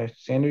look for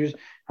Sanders.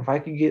 If I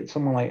could get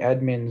someone like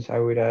Edmonds, I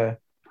would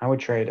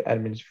trade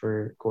Edmonds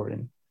for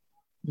Gordon.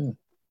 Funny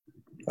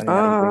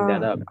how you bring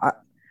that up.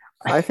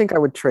 I think I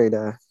would trade.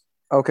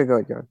 Okay, go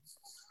ahead.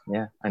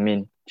 Yeah, I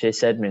mean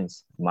Chase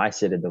Edmonds, my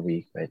sit of the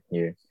week right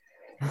here.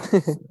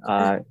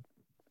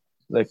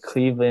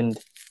 Cleveland.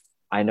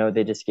 I know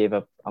they just gave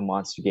up a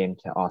monster game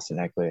to Austin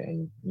Eckler,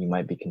 and you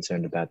might be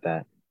concerned about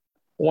that.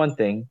 One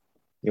thing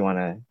you want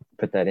to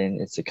put that in,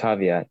 it's a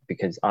caveat,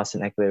 because Austin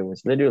Eckler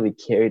was literally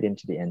carried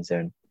into the end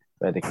zone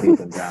by the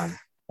Cleveland Browns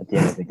at the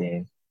end of the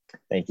game.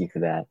 Thank you for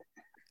that.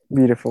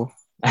 Beautiful.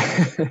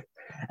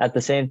 At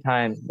the same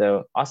time,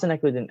 though, Austin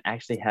Eckler didn't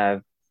actually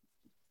have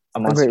a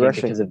monster game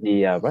because of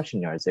the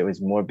rushing yards. It was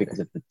more because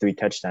of the 3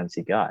 touchdowns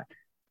he got.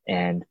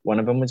 And one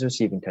of them was a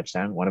receiving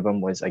touchdown. One of them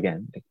was,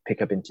 again, a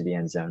pickup into the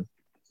end zone.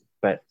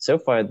 But so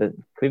far, the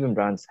Cleveland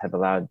Browns have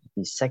allowed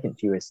the second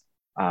fewest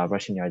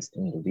rushing yards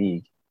in the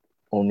league,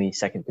 only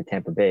second to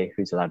Tampa Bay,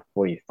 who's allowed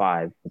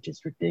 45, which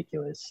is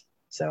ridiculous.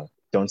 So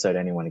don't start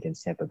anyone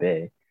against Tampa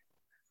Bay.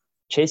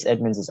 Chase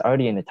Edmonds is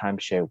already in a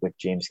timeshare with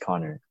James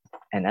Conner.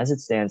 And as it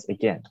stands,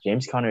 again,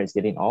 James Conner is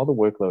getting all the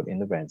workload in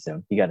the red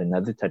zone. He got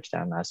another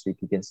touchdown last week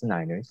against the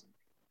Niners.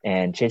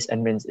 And Chase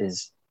Edmonds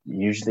is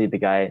usually the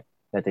guy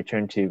that they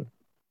turn to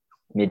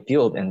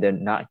midfield, and they're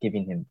not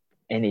giving him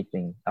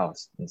anything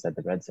else inside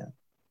the red zone.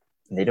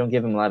 And they don't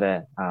give him a lot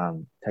of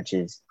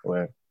touches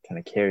or kind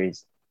of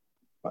carries,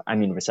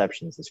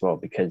 receptions as well,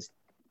 because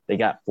they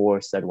got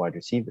 4 stud wide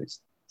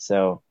receivers.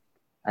 So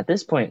at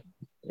this point,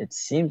 it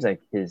seems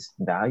like his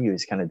value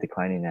is kind of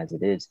declining as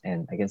it is.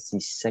 And against the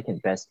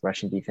second best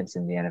rushing defense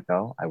in the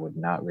NFL, I would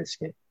not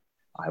risk it.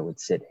 I would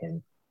sit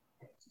him,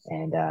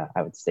 and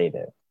I would stay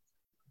there.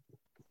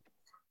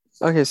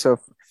 Okay, so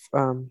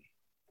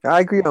I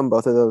agree on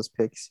both of those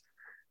picks,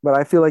 but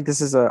I feel like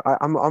this is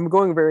I'm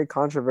going very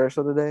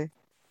controversial today,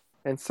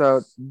 and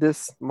so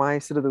my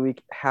sit of the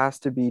week has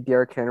to be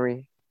Derrick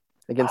Henry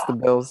against the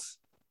Bills.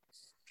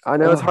 I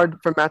know it's hard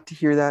for Matt to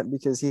hear that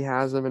because he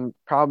has him in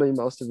probably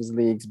most of his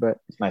leagues, but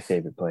He's my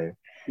favorite player.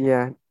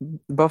 yeah,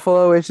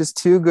 Buffalo is just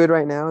too good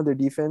right now. Their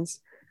defense,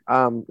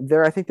 I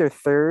think they're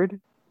third.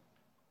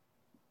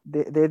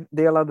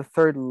 They allow the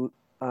third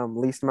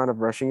least amount of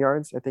rushing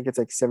yards. I think it's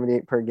like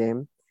 78 per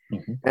game,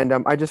 and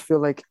I just feel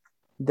like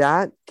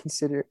that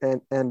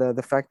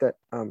the fact that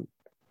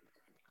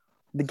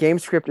the game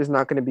script is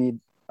not going to be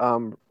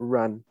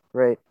run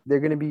right. They're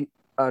going to be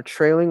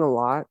trailing a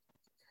lot.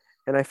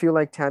 And I feel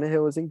like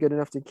Tannehill isn't good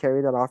enough to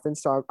carry that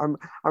offense. So I'm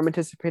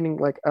anticipating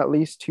like at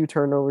least 2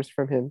 turnovers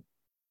from him,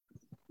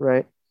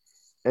 right?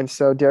 And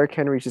so Derrick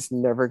Henry's just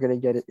never going to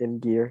get it in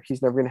gear.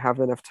 He's never going to have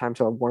enough time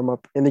to warm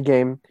up in the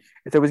game.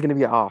 It's always going to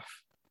be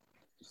off.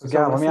 So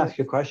let me ask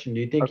you a question.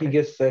 Do you think he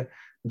gets the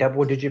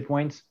double-digit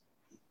points?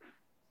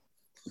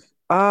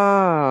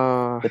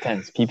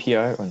 Depends,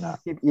 PPR or not?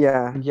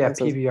 Yeah. Yeah,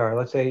 PPR.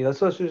 Let's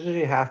just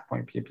say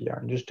half-point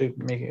PPR just to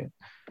make it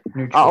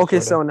neutral.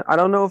 Okay, so I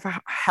don't know if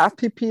half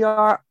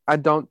PPR. I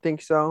don't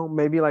think so.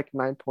 Maybe like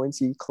 9 points.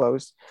 He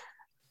close.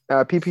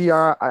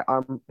 PPR.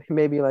 I'm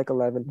maybe like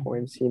 11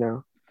 points. You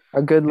know,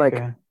 a good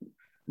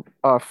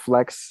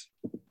flex.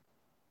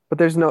 But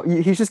there's no.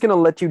 He's just gonna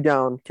let you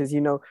down because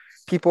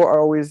people are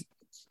always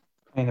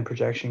playing the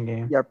projection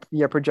game.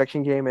 Yeah,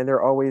 projection game, and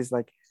they're always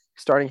like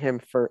starting him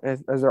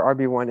as their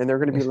RB1, and they're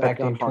going to be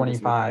expecting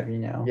 25.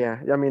 Yeah,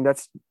 I mean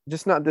that's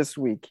just not this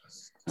week.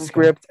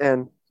 Script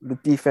and the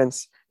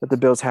defense that the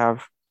Bills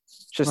have,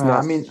 just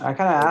not. I mean, I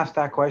kind of asked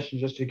that question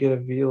just to get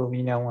a feel of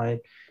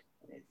like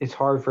it's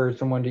hard for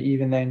someone to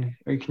even then.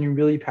 Or can you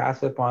really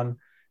pass up on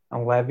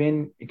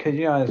 11? Because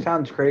it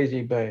sounds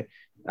crazy, but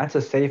that's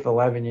a safe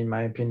 11 in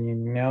my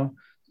opinion.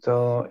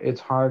 So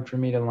it's hard for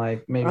me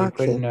to maybe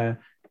put in a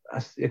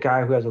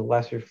guy who has a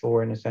lesser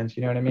floor in a sense.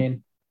 You know what I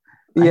mean?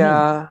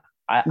 Yeah,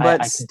 I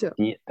can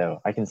see it though.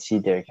 I can see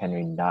Derrick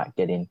Henry not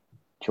getting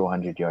to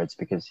 100 yards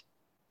because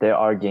there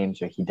are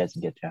games where he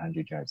doesn't get to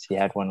 100 yards. He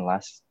had one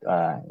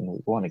in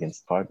week 1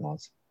 against the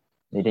Cardinals.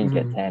 They didn't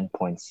get 10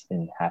 points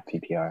in half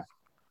PPR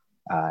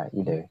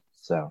either.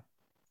 So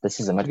this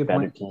is a much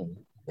better team.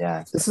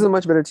 Yeah, this is a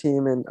much better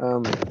team, and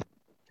I'm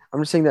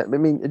just saying that. I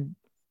mean,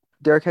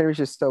 Derrick Henry's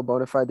just so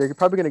bona fide. They're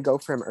probably going to go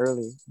to him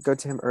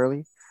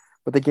early,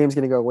 but the game's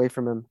going to go away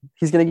from him.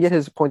 He's going to get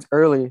his points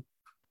early,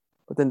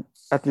 but then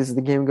as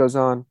the game goes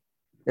on,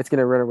 it's going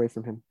to run away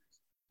from him.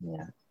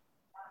 Yeah,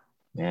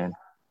 man.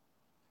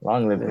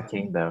 Long live the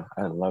king, though.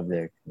 I love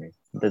Derrick Henry.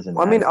 It doesn't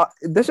matter. I mean,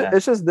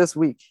 it's just this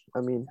week.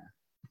 I mean,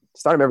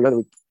 start him every other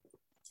week.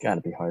 It's going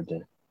to be hard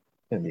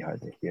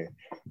to hear.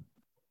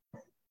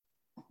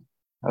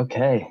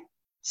 Okay,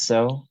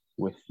 so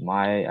with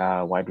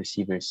my wide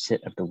receiver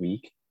sit of the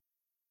week,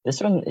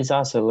 this one is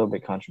also a little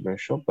bit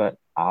controversial, but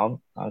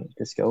I'll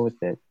just go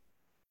with it.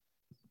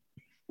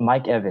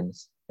 Mike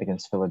Evans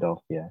against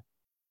Philadelphia.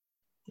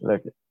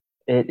 Look,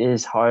 it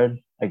is hard,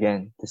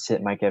 again, to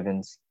sit Mike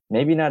Evans.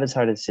 Maybe not as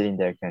hard as sitting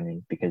Derrick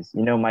Henry because,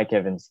 Mike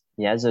Evans,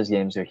 he has those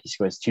games where he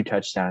scores 2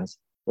 touchdowns,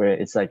 where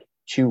it's like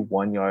 2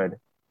 1-yard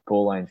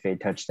goal line fade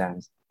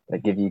touchdowns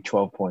that give you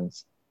 12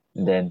 points,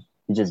 and then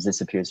he just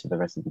disappears for the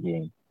rest of the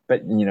game.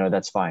 But,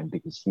 that's fine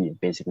because he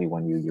basically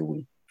won you your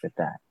week with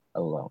that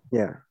alone.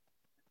 Yeah.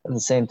 At the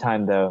same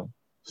time, though,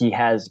 he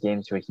has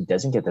games where he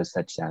doesn't get those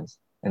touchdowns,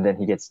 and then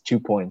he gets 2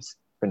 points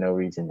for no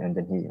reason, and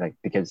then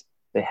because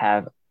they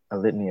have a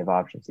litany of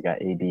options. They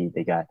got AB,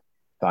 they got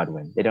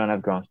Godwin. They don't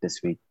have Gronk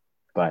this week,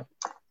 but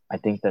I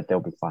think that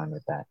they'll be fine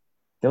with that.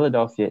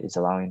 Philadelphia is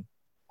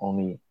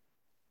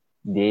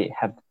they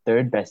have the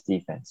 3rd best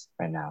defense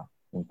right now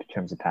in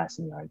terms of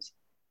passing yards,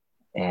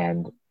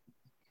 and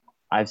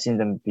I've seen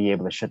them be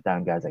able to shut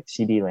down guys like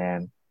CeeDee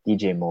Lamb,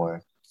 DJ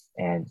Moore,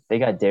 and they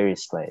got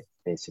Darius Slay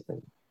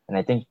basically. And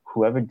I think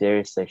whoever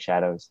Darius Slay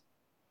shadows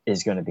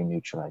is going to be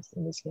neutralized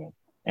in this game.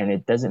 And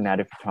it doesn't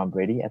matter for Tom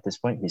Brady at this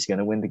point. He's going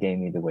to win the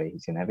game either way.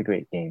 He's going to have a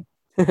great game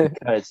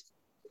because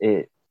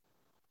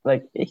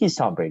he's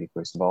Tom Brady,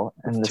 first of all.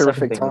 And the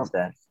second thing is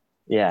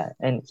that,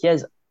 and he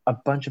has a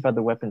bunch of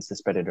other weapons to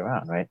spread it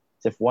around, right?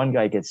 So if one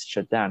guy gets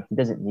shut down, he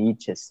doesn't need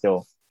to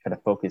still try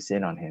to focus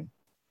in on him.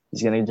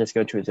 He's going to just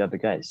go to his other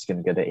guys. He's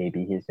going to go to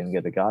AB. He's going to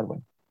go to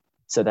Godwin.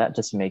 So that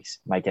just makes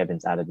Mike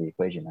Evans out of the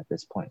equation at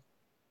this point.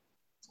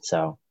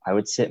 So I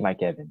would sit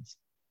Mike Evans.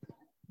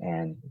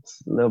 And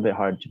it's a little bit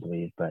hard to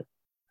believe,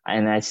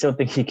 and I still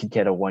think he could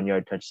get a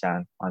 1-yard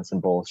touchdown on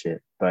some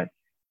bullshit, but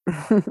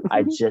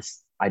I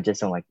just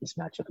don't like this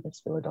matchup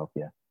against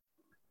Philadelphia.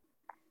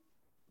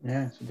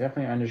 Yeah, it's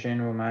definitely an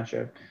understandable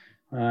matchup.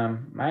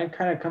 Mine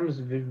kind of comes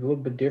a little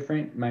bit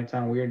different. It might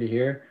sound weird to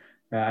hear.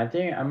 I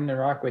think I'm going to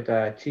rock with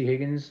T.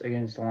 Higgins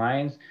against the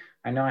Lions.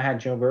 I know I had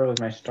Joe Burrow as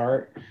my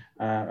start.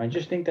 I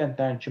just think that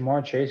that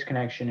Jamar Chase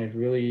connection is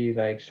really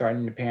like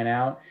starting to pan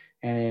out,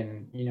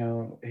 and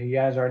he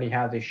guys already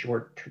have the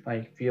short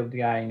like field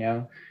guy,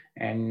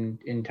 and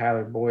in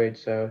Tyler Boyd,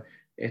 so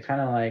it's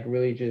kind of like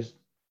really just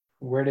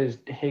where does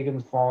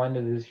Higgins fall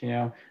into this?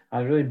 I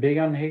was really big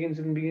on Higgins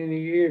in the beginning of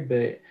the year,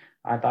 but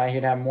I thought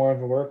he'd have more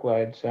of a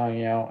workload. So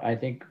I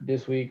think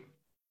this week,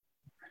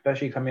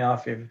 especially coming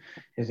off of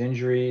his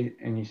injury,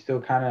 and he's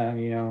still kind of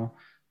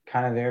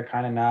there,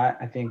 kind of not.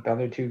 I think the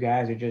other two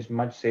guys are just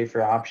much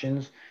safer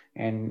options,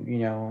 and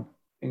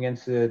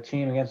against the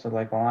team, against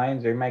like the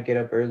Lions, they might get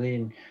up early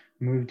and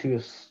move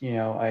to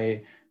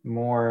a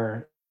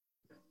more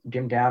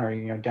dimmed down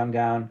or dumbed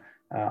down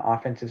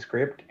offensive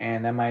script,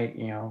 and that might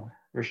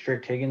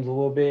restrict Higgins a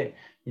little bit,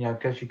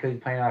 because he's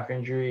playing off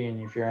injury, and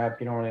if you're up,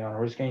 you don't really want to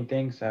risk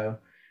anything. So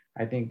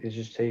I think it's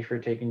just safer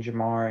taking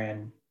Jamar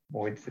and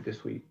Boyd for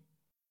this week.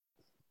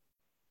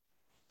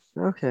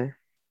 Okay.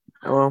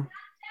 Well,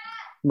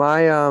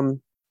 my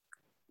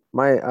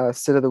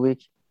sit of the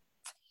week.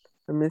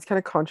 I mean, it's kind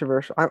of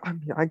controversial.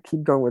 I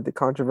keep going with the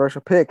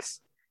controversial picks.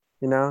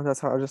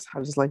 That's how I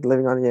just like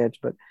living on the edge.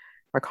 But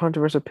my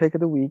controversial pick of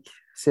the week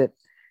sit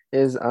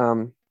is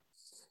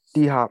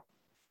D Hop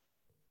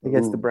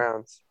against the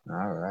Browns.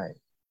 All right.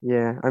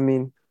 Yeah, I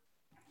mean,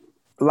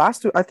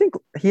 last two, I think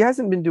he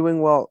hasn't been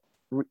doing well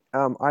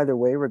either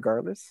way,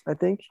 regardless. I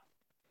think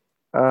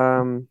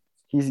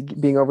he's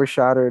being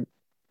overshadowed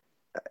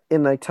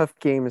in like tough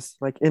games,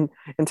 like in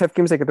tough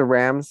games like at the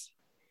Rams,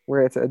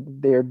 where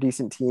they're a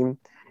decent team.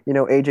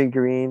 AJ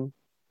Green.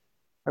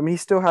 I mean, he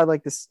still had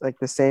like this, like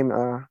the same.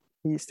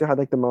 He still had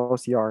like the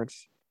most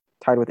yards,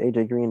 tied with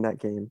AJ Green that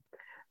game,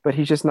 but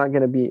he's just not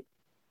going to be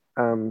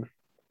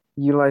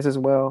utilized as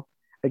well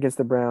against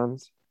the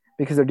Browns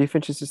because their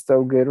defense is just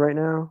so good right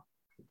now.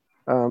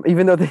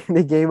 Even though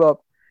they gave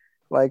up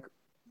like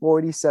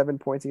 47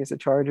 points against the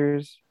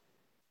Chargers.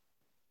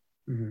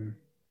 Mm-hmm.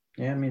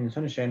 Yeah, I mean, it's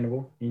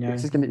understandable.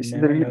 It's just going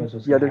to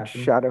the other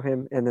shadow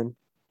him, and then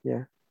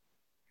yeah,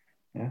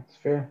 it's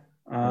fair.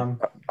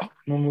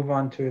 We'll move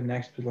on to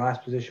the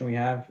last position we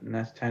have, and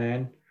that's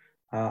 10N.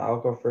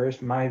 I'll go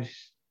first. My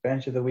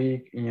bench of the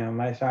week,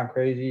 might sound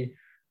crazy.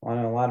 I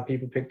know a lot of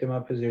people picked him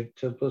up because they're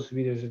supposed to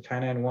be there's a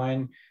 10N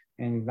one,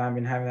 and not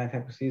been having that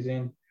type of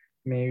season.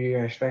 Maybe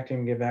you're expecting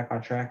him to get back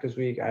on track this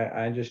week.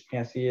 I just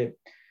can't see it.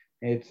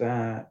 It's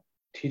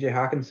TJ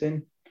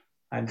Hawkinson.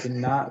 I did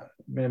not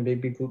been a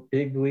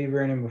big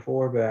believer in him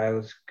before, but I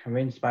was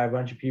convinced by a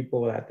bunch of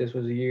people that this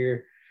was the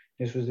year.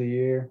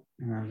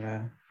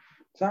 And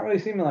it's not really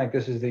seeming like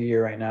this is the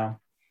year right now.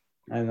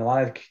 And a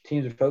lot of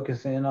teams are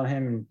focusing in on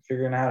him and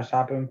figuring out how to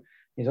stop him.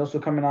 He's also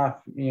coming off,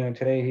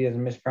 today he has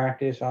missed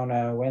practice on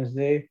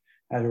Wednesday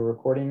as we're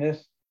recording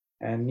this,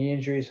 and knee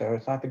injury, so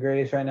it's not the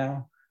greatest right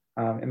now.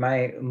 In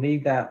my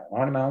league,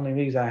 one of my only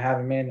leagues I have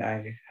him in,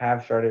 I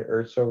have started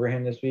Ertz over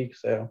him this week.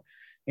 So,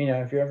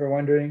 if you're ever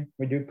wondering,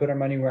 we do put our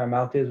money where our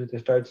mouth is with the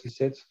starts and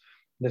sits.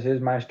 This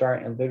is my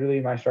start, and literally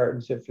my start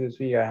and sit for this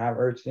week. I have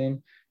Ertz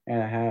in,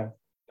 and I have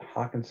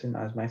Hawkinson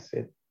as my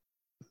sit.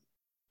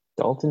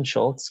 Dalton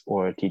Schultz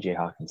or TJ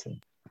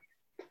Hawkinson?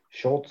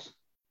 Schultz,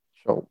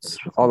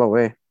 all the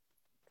way.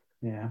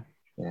 Yeah.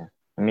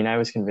 I mean, I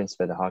was convinced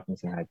by the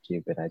Hawkinson hype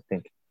too, but I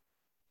think,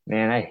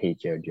 man, I hate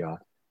Jared Goff.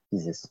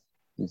 He's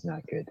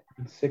not good.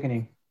 It's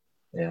sickening.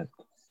 Yeah.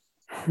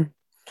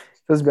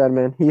 Feels bad,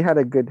 man. He had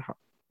a good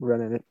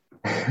run in it.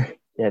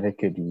 He had a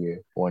good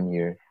year. 1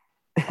 year.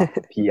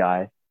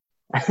 PI.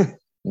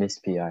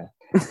 Missed PI.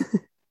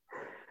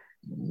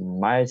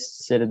 My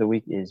sit of the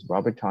week is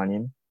Robert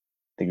Tonyan,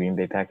 the Green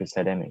Bay Packers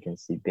tight end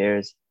against the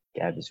Bears.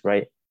 Gab is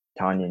right.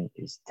 Tonyan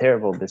is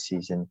terrible this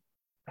season.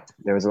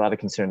 There was a lot of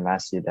concern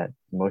last year that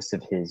most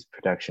of his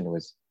production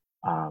was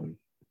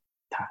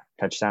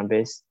touchdown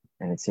based,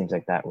 and it seems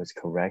like that was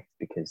correct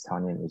because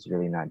Tonyan is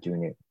really not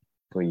doing it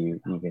for you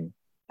even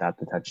without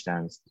the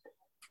touchdowns.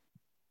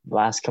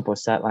 Last couple of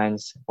stat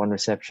lines: 1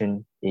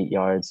 reception, 8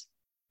 yards;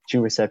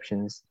 2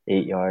 receptions,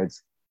 8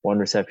 yards; 1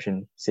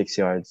 reception, 6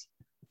 yards.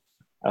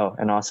 Oh,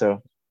 and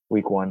also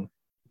week 1,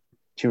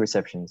 2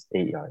 receptions,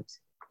 8 yards.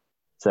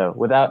 So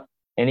without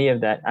any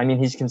of that, I mean,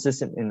 he's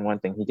consistent in one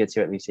thing. He gets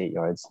you at least 8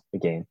 yards a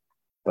game.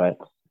 But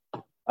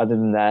other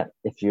than that,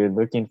 if you're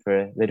looking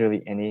for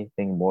literally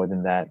anything more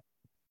than that,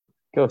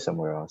 go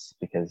somewhere else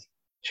because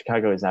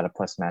Chicago is not a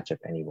plus matchup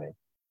anyway.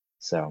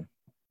 So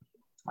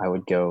I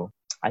would go,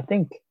 I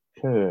think,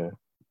 I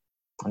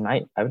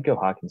would go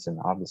Hawkinson,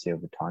 obviously,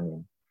 over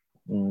Tonyan.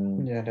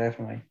 Yeah,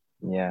 definitely.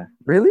 Yeah.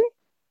 Really?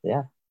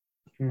 Yeah.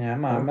 Yeah,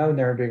 I'm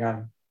never big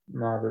on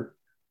Robert.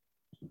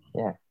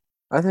 Yeah.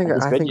 I think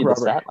Robert, the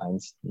stat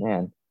lines,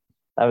 man.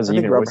 That was I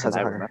even think Robert worse has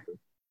than a I higher. remember.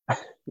 I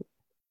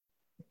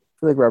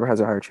feel like Robert has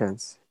a higher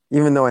chance,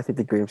 even though I think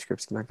the Graham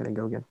script's not going to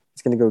go again.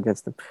 It's going to go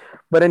against them.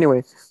 But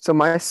anyway, so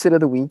my sit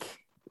of the week,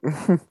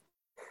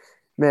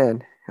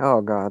 man,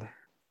 oh God.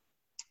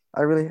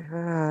 I really,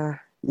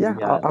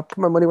 I'll put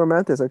my money where my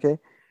mouth is, okay?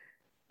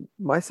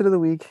 My sit of the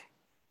week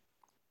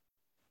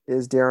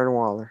is Darren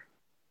Waller.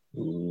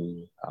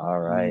 All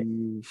right.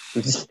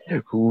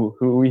 Who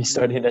we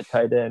started at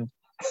tight end?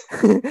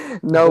 So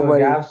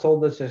Nobody. Gav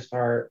told us to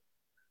start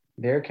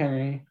Derrick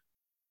Henry,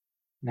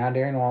 now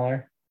Darren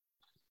Waller.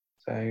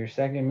 So your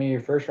second, me,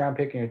 your first round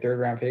pick and your third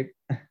round pick.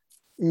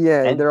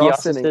 Yeah, And they're he all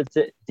also sitting.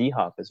 said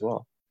D-Hop as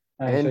well.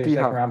 So And your second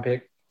D-Hop. round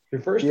pick.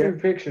 Your first Yeah. three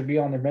picks should be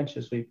on their bench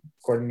this week,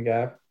 according to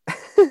Gav.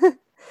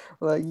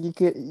 Like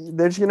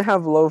they're just gonna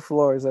have low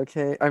floors,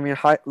 okay? I mean,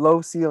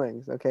 low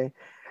ceilings, okay?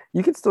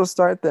 You can still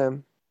start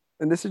them,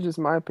 and this is just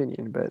my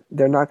opinion, but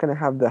they're not gonna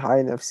have the high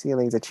enough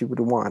ceilings that you would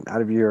want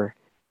out of your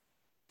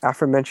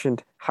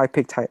aforementioned high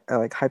pick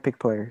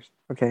players,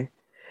 okay?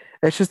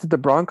 It's just that the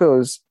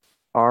Broncos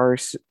are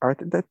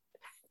that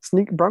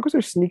Broncos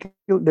are sneaky.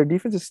 Their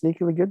defense is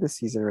sneakily good this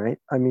season, right?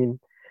 I mean,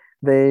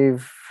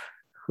 they've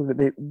who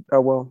they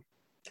oh well,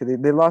 okay,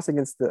 they lost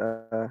against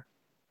the.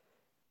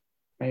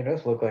 It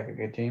does look like a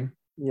good team.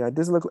 Yeah, it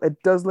does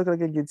look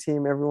like a good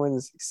team. Everyone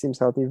seems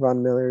healthy.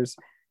 Von Miller's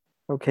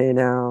okay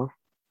now,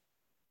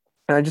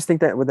 and I just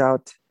think that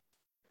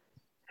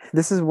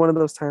this is one of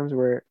those times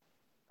where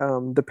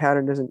the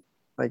pattern doesn't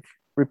like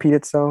repeat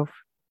itself.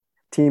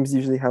 Teams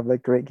usually have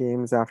like great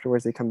games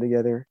afterwards. They come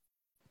together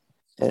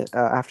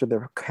after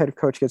the head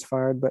coach gets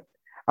fired. But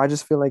I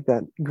just feel like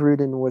that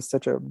Gruden was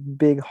such a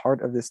big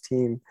heart of this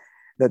team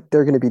that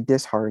they're going to be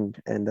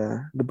disheartened, and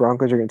the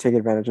Broncos are going to take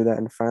advantage of that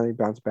and finally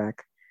bounce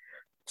back.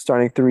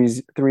 Starting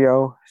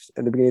 3-0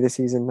 at the beginning of the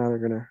season, now they're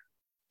going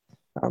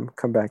to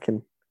come back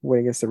and win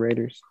against the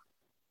Raiders.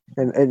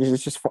 And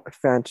it's just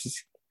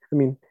fantasy. I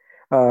mean,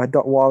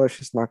 Waller's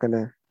just not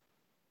going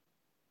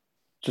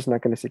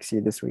to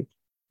succeed this week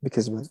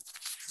because of it.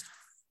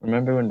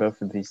 Remember when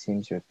both of these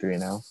teams were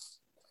 3-0?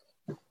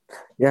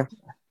 Yeah.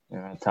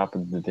 They're on top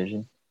of the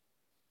division.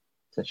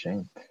 It's a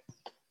shame.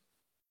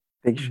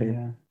 Big shame.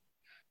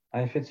 Yeah.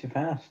 Life hits you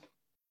fast.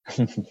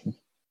 I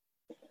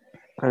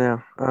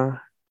know. All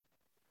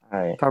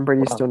right. Tom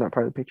Brady's still not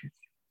part of the Patriots.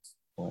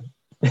 What?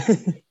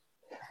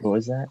 What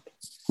was that?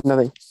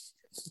 Nothing.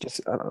 Just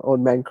an old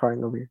man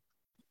crying over here.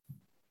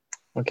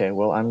 Okay,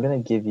 well, I'm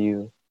going to give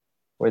you...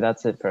 Well,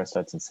 that's it for our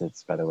starts and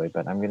sits, by the way,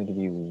 but I'm going to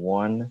give you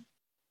one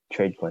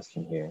trade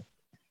question here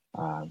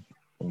from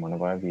one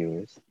of our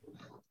viewers.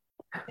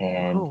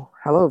 And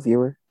hello,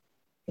 viewer.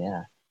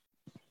 Yeah.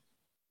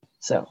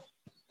 So,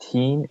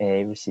 Team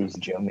A receives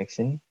Joe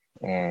Mixon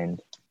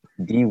and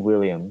D.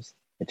 Williams,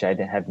 which I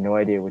have no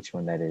idea which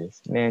one that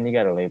is. Man, you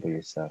got to label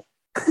your stuff.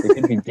 It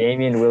could be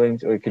Damian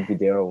Williams or it could be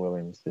Darrell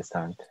Williams this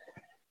time.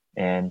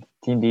 And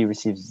Team B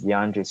receives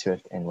DeAndre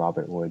Swift and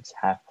Robert Woods,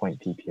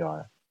 half-point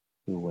PPR.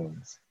 Who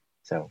wins?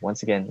 So,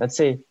 once again, let's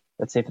say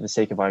for the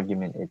sake of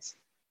argument, it's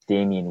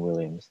Damian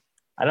Williams.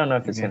 I don't know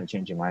if it's going to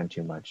change your mind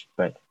too much,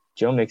 but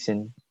Joe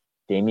Mixon,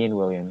 Damian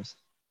Williams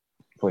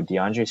for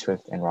DeAndre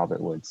Swift and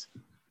Robert Woods.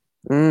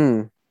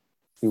 Who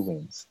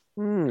wins?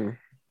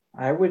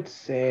 I would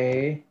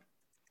say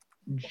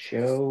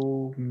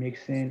Joe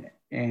Mixon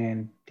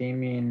and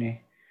Damian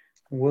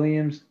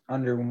Williams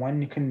under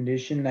one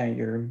condition that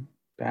you're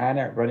bad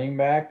at running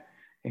back.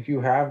 If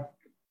you have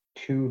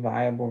two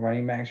viable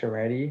running backs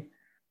already,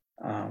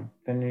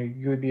 then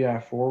you would be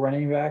at 4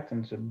 running backs,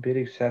 and it's a bit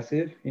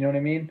excessive. You know what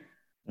I mean?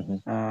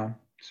 Mm-hmm.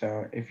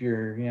 So if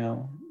you're,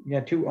 you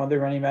got 2 other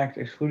running backs,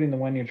 excluding the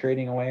one you're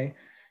trading away,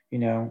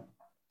 I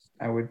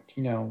would,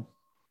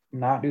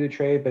 not do the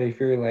trade. But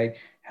if you're like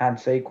had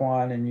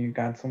Saquon and you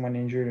got someone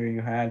injured, or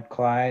you had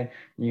Clyde,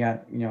 and you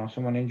got,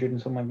 someone injured and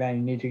something like that,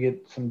 you need to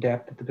get some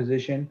depth at the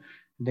position.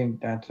 I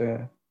think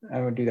I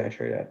would do that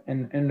trade at.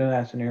 And in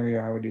that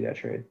scenario, I would do that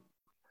trade.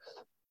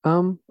 I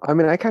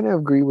mean, I kind of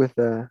agree with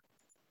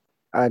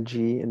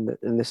G in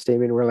the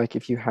statement where like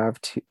if you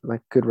have two like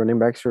good running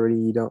backs already,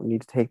 you don't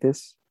need to take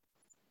this.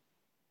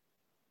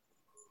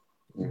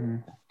 Mm-hmm.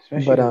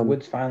 Especially because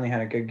Woods finally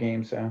had a good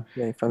game, so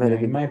yeah,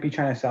 he might be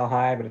trying to sell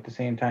high, but at the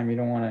same time, you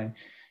don't want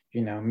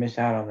to, miss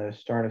out on the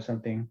start of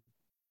something.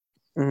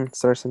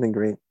 Start something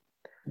great.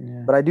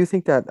 Yeah. But I do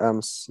think that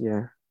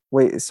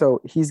Wait,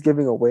 so he's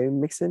giving away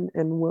Mixon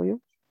and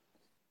Williams?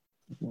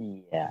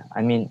 Yeah,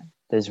 I mean,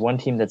 there's one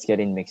team that's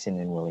getting Mixon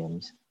and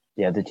Williams.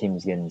 The other team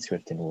is getting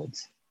Swift and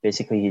Woods.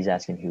 Basically, he's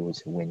asking who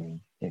was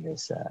winning in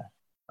this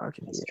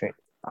trade.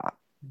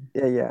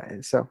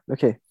 Yeah. So,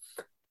 okay.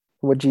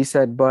 What G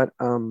said, but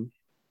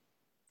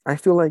I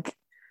feel like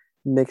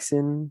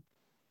Damian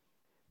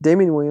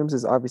Williams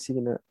is obviously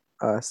going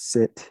to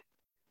sit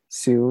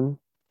soon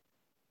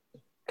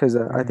because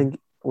I think,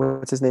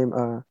 what's his name?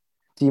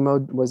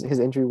 Demo his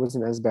injury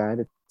wasn't as bad.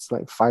 It's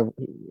like 5,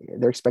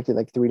 they're expected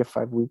like 3 to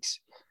 5 weeks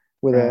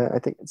with I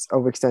think it's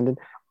overextended.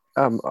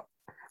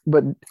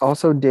 But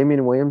also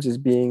Damian Williams is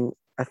being,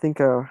 I think,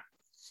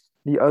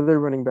 the other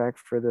running back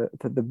for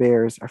the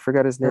Bears. I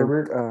forgot his name.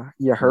 Herbert.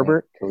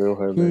 Herbert. Khalil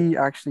Herbert. He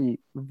actually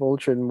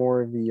vultured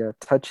more of the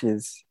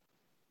touches.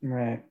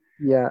 Right.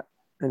 Yeah,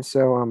 and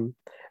so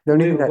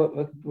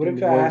what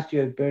if I asked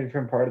you a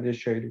different part of this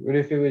trade? What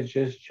if it was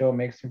just Joe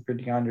Mixon for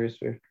DeAndre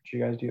Swift? Would you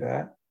guys do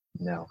that?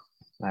 No,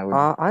 I would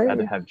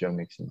rather have Joe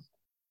Mixon.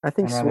 I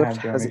think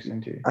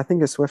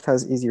Swift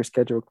has easier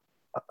schedule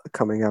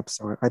coming up,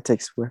 so I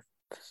take Swift.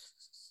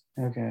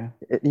 Okay.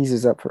 It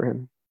eases up for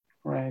him.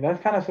 Right.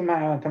 That's kind of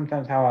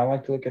sometimes how I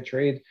like to look at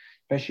trades,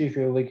 especially if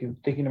you're like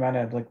thinking about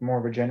it like more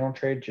of a general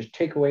trade. Just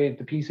take away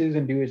the pieces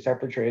and do it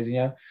separate trades.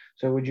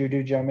 So would you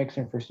do Joe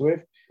Mixon for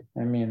Swift?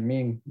 I mean,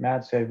 me and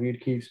Matt said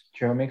we'd keep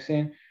Joe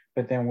Mixon,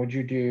 but then would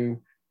you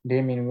do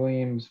Damian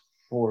Williams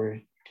for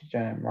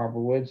Robert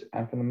Woods?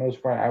 And for the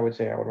most part, I would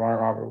say I would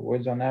want Robert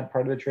Woods on that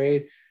part of the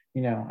trade.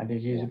 I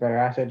think he's a better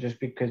asset just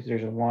because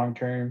there's a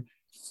long-term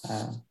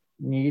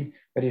need.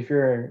 But if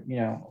you're,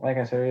 like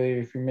I said earlier,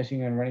 if you're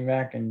missing a running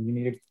back and you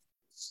need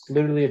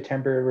literally a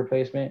temporary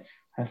replacement,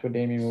 that's what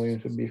Damian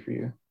Williams would be for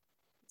you.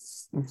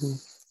 Mm-hmm.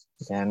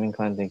 Yeah, I'm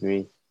inclined to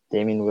agree.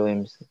 Damian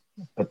Williams,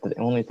 but the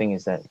only thing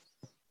is that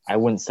I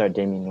wouldn't start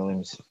Damian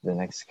Williams for the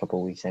next couple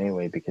of weeks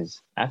anyway,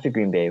 because after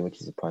Green Bay, which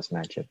is a plus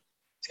matchup,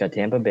 it's got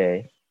Tampa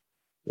Bay,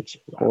 which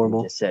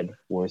we just said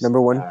was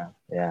number one. Run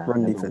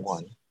number defense.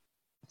 One.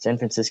 San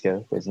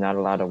Francisco was not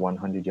allowed a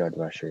 100-yard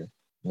rusher,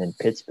 and then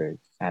Pittsburgh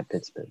at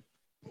Pittsburgh.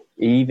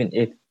 Even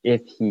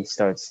if he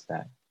starts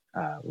that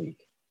week.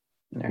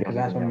 Yeah, because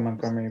that's when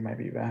Montgomery might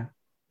be back.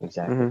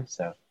 Exactly. Mm-hmm.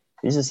 So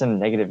these are some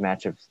negative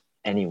matchups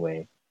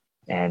anyway,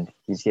 and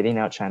he's getting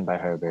outshined by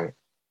Herbert.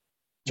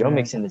 Joe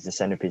Mixon is the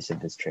centerpiece of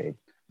this trade.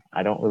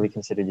 I don't really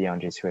consider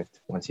DeAndre Swift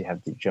once you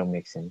have Joe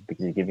Mixon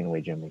because you're giving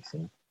away Joe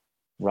Mixon.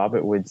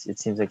 Robert Woods, it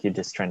seems like you're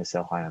just trying to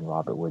sell high on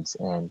Robert Woods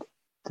and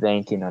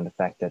banking on the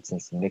fact that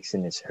since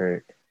Mixon is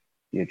hurt,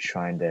 you're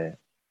trying to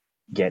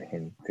get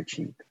him for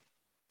cheap.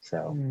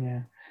 So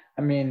yeah,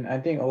 I mean, I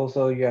think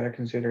also you got to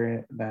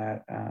consider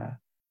that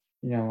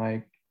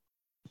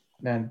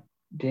that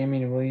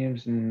Damian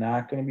Williams is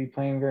not going to be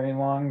playing very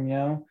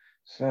long,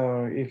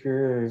 So if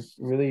you're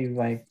really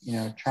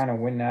trying to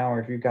win now, or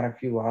if you've got a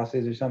few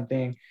losses or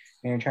something,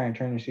 and you're trying to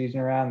turn your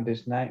season around,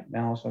 this might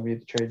also be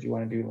the trades you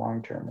want to do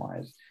long term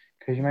wise,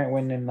 because you might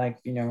win in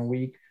a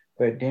week.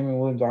 But Damian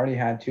Williams already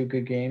had 2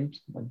 good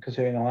games,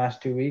 considering the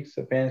last 2 weeks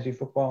of fantasy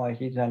football.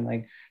 He's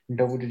done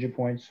double-digit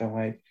points, so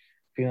I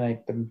feel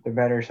like the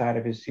better side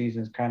of his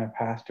season is kind of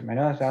past him. I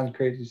know that sounds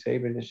crazy to say,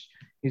 but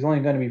he's only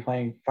going to be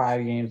playing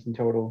 5 games in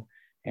total.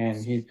 And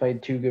he's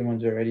played 2 good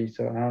ones already,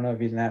 so I don't know if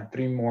he's going to have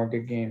 3 more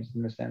good games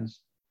in the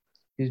sense.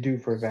 He's due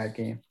for a bad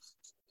game.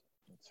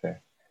 That's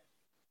fair.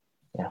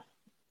 Yeah.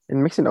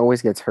 And Mixon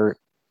always gets hurt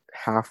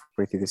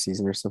halfway through the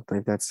season or something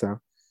like that, so.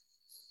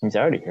 He's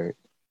already hurt.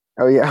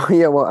 Oh, yeah.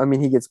 Yeah, well, I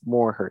mean, he gets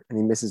more hurt, and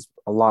he misses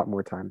a lot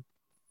more time.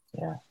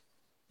 Yeah.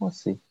 We'll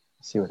see.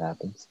 See what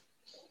happens.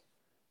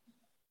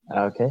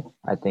 Okay.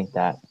 I think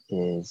that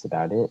is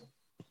about it.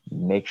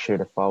 Make sure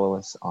to follow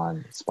us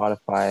on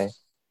Spotify,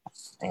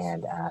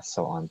 and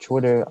so on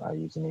Twitter, our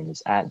username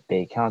is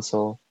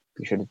 @BayCouncil.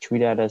 Be sure to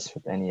tweet at us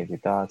with any of your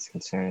thoughts,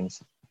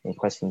 concerns, any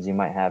questions you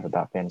might have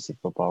about fantasy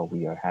football.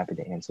 We are happy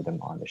to answer them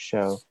on the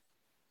show.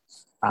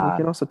 We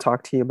can also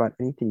talk to you about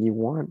anything you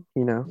want,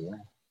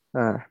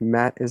 Yeah.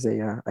 Matt is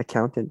a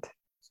accountant.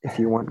 If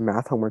you want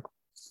math homework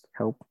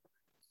help.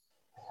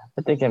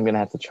 I think I'm going to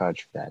have to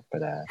charge for that,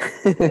 but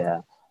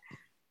yeah.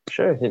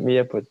 Sure, hit me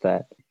up with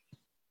that.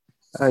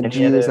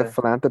 G is a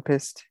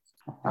philanthropist.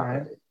 All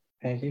right.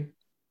 Thank you.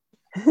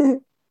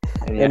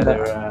 Any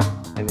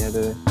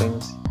other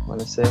things you want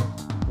to say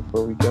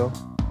before we go?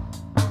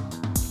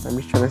 I'm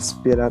just trying to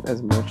spit out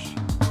as much.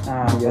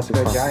 Let's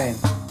go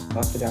Giants.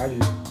 Lost the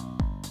Dodgers.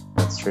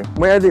 That's true.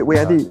 Where are they? Who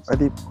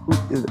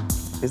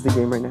is the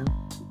game right now?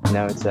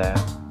 No, it's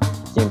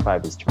game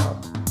 5 is tomorrow.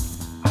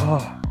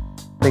 Oh,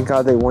 thank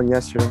God they won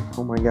yesterday.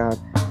 Oh my God.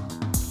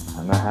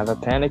 I'm gonna have a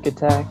panic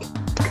attack.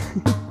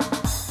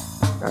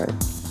 All right.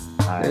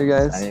 All right. Hey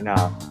guys. Signing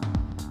off.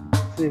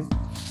 See you.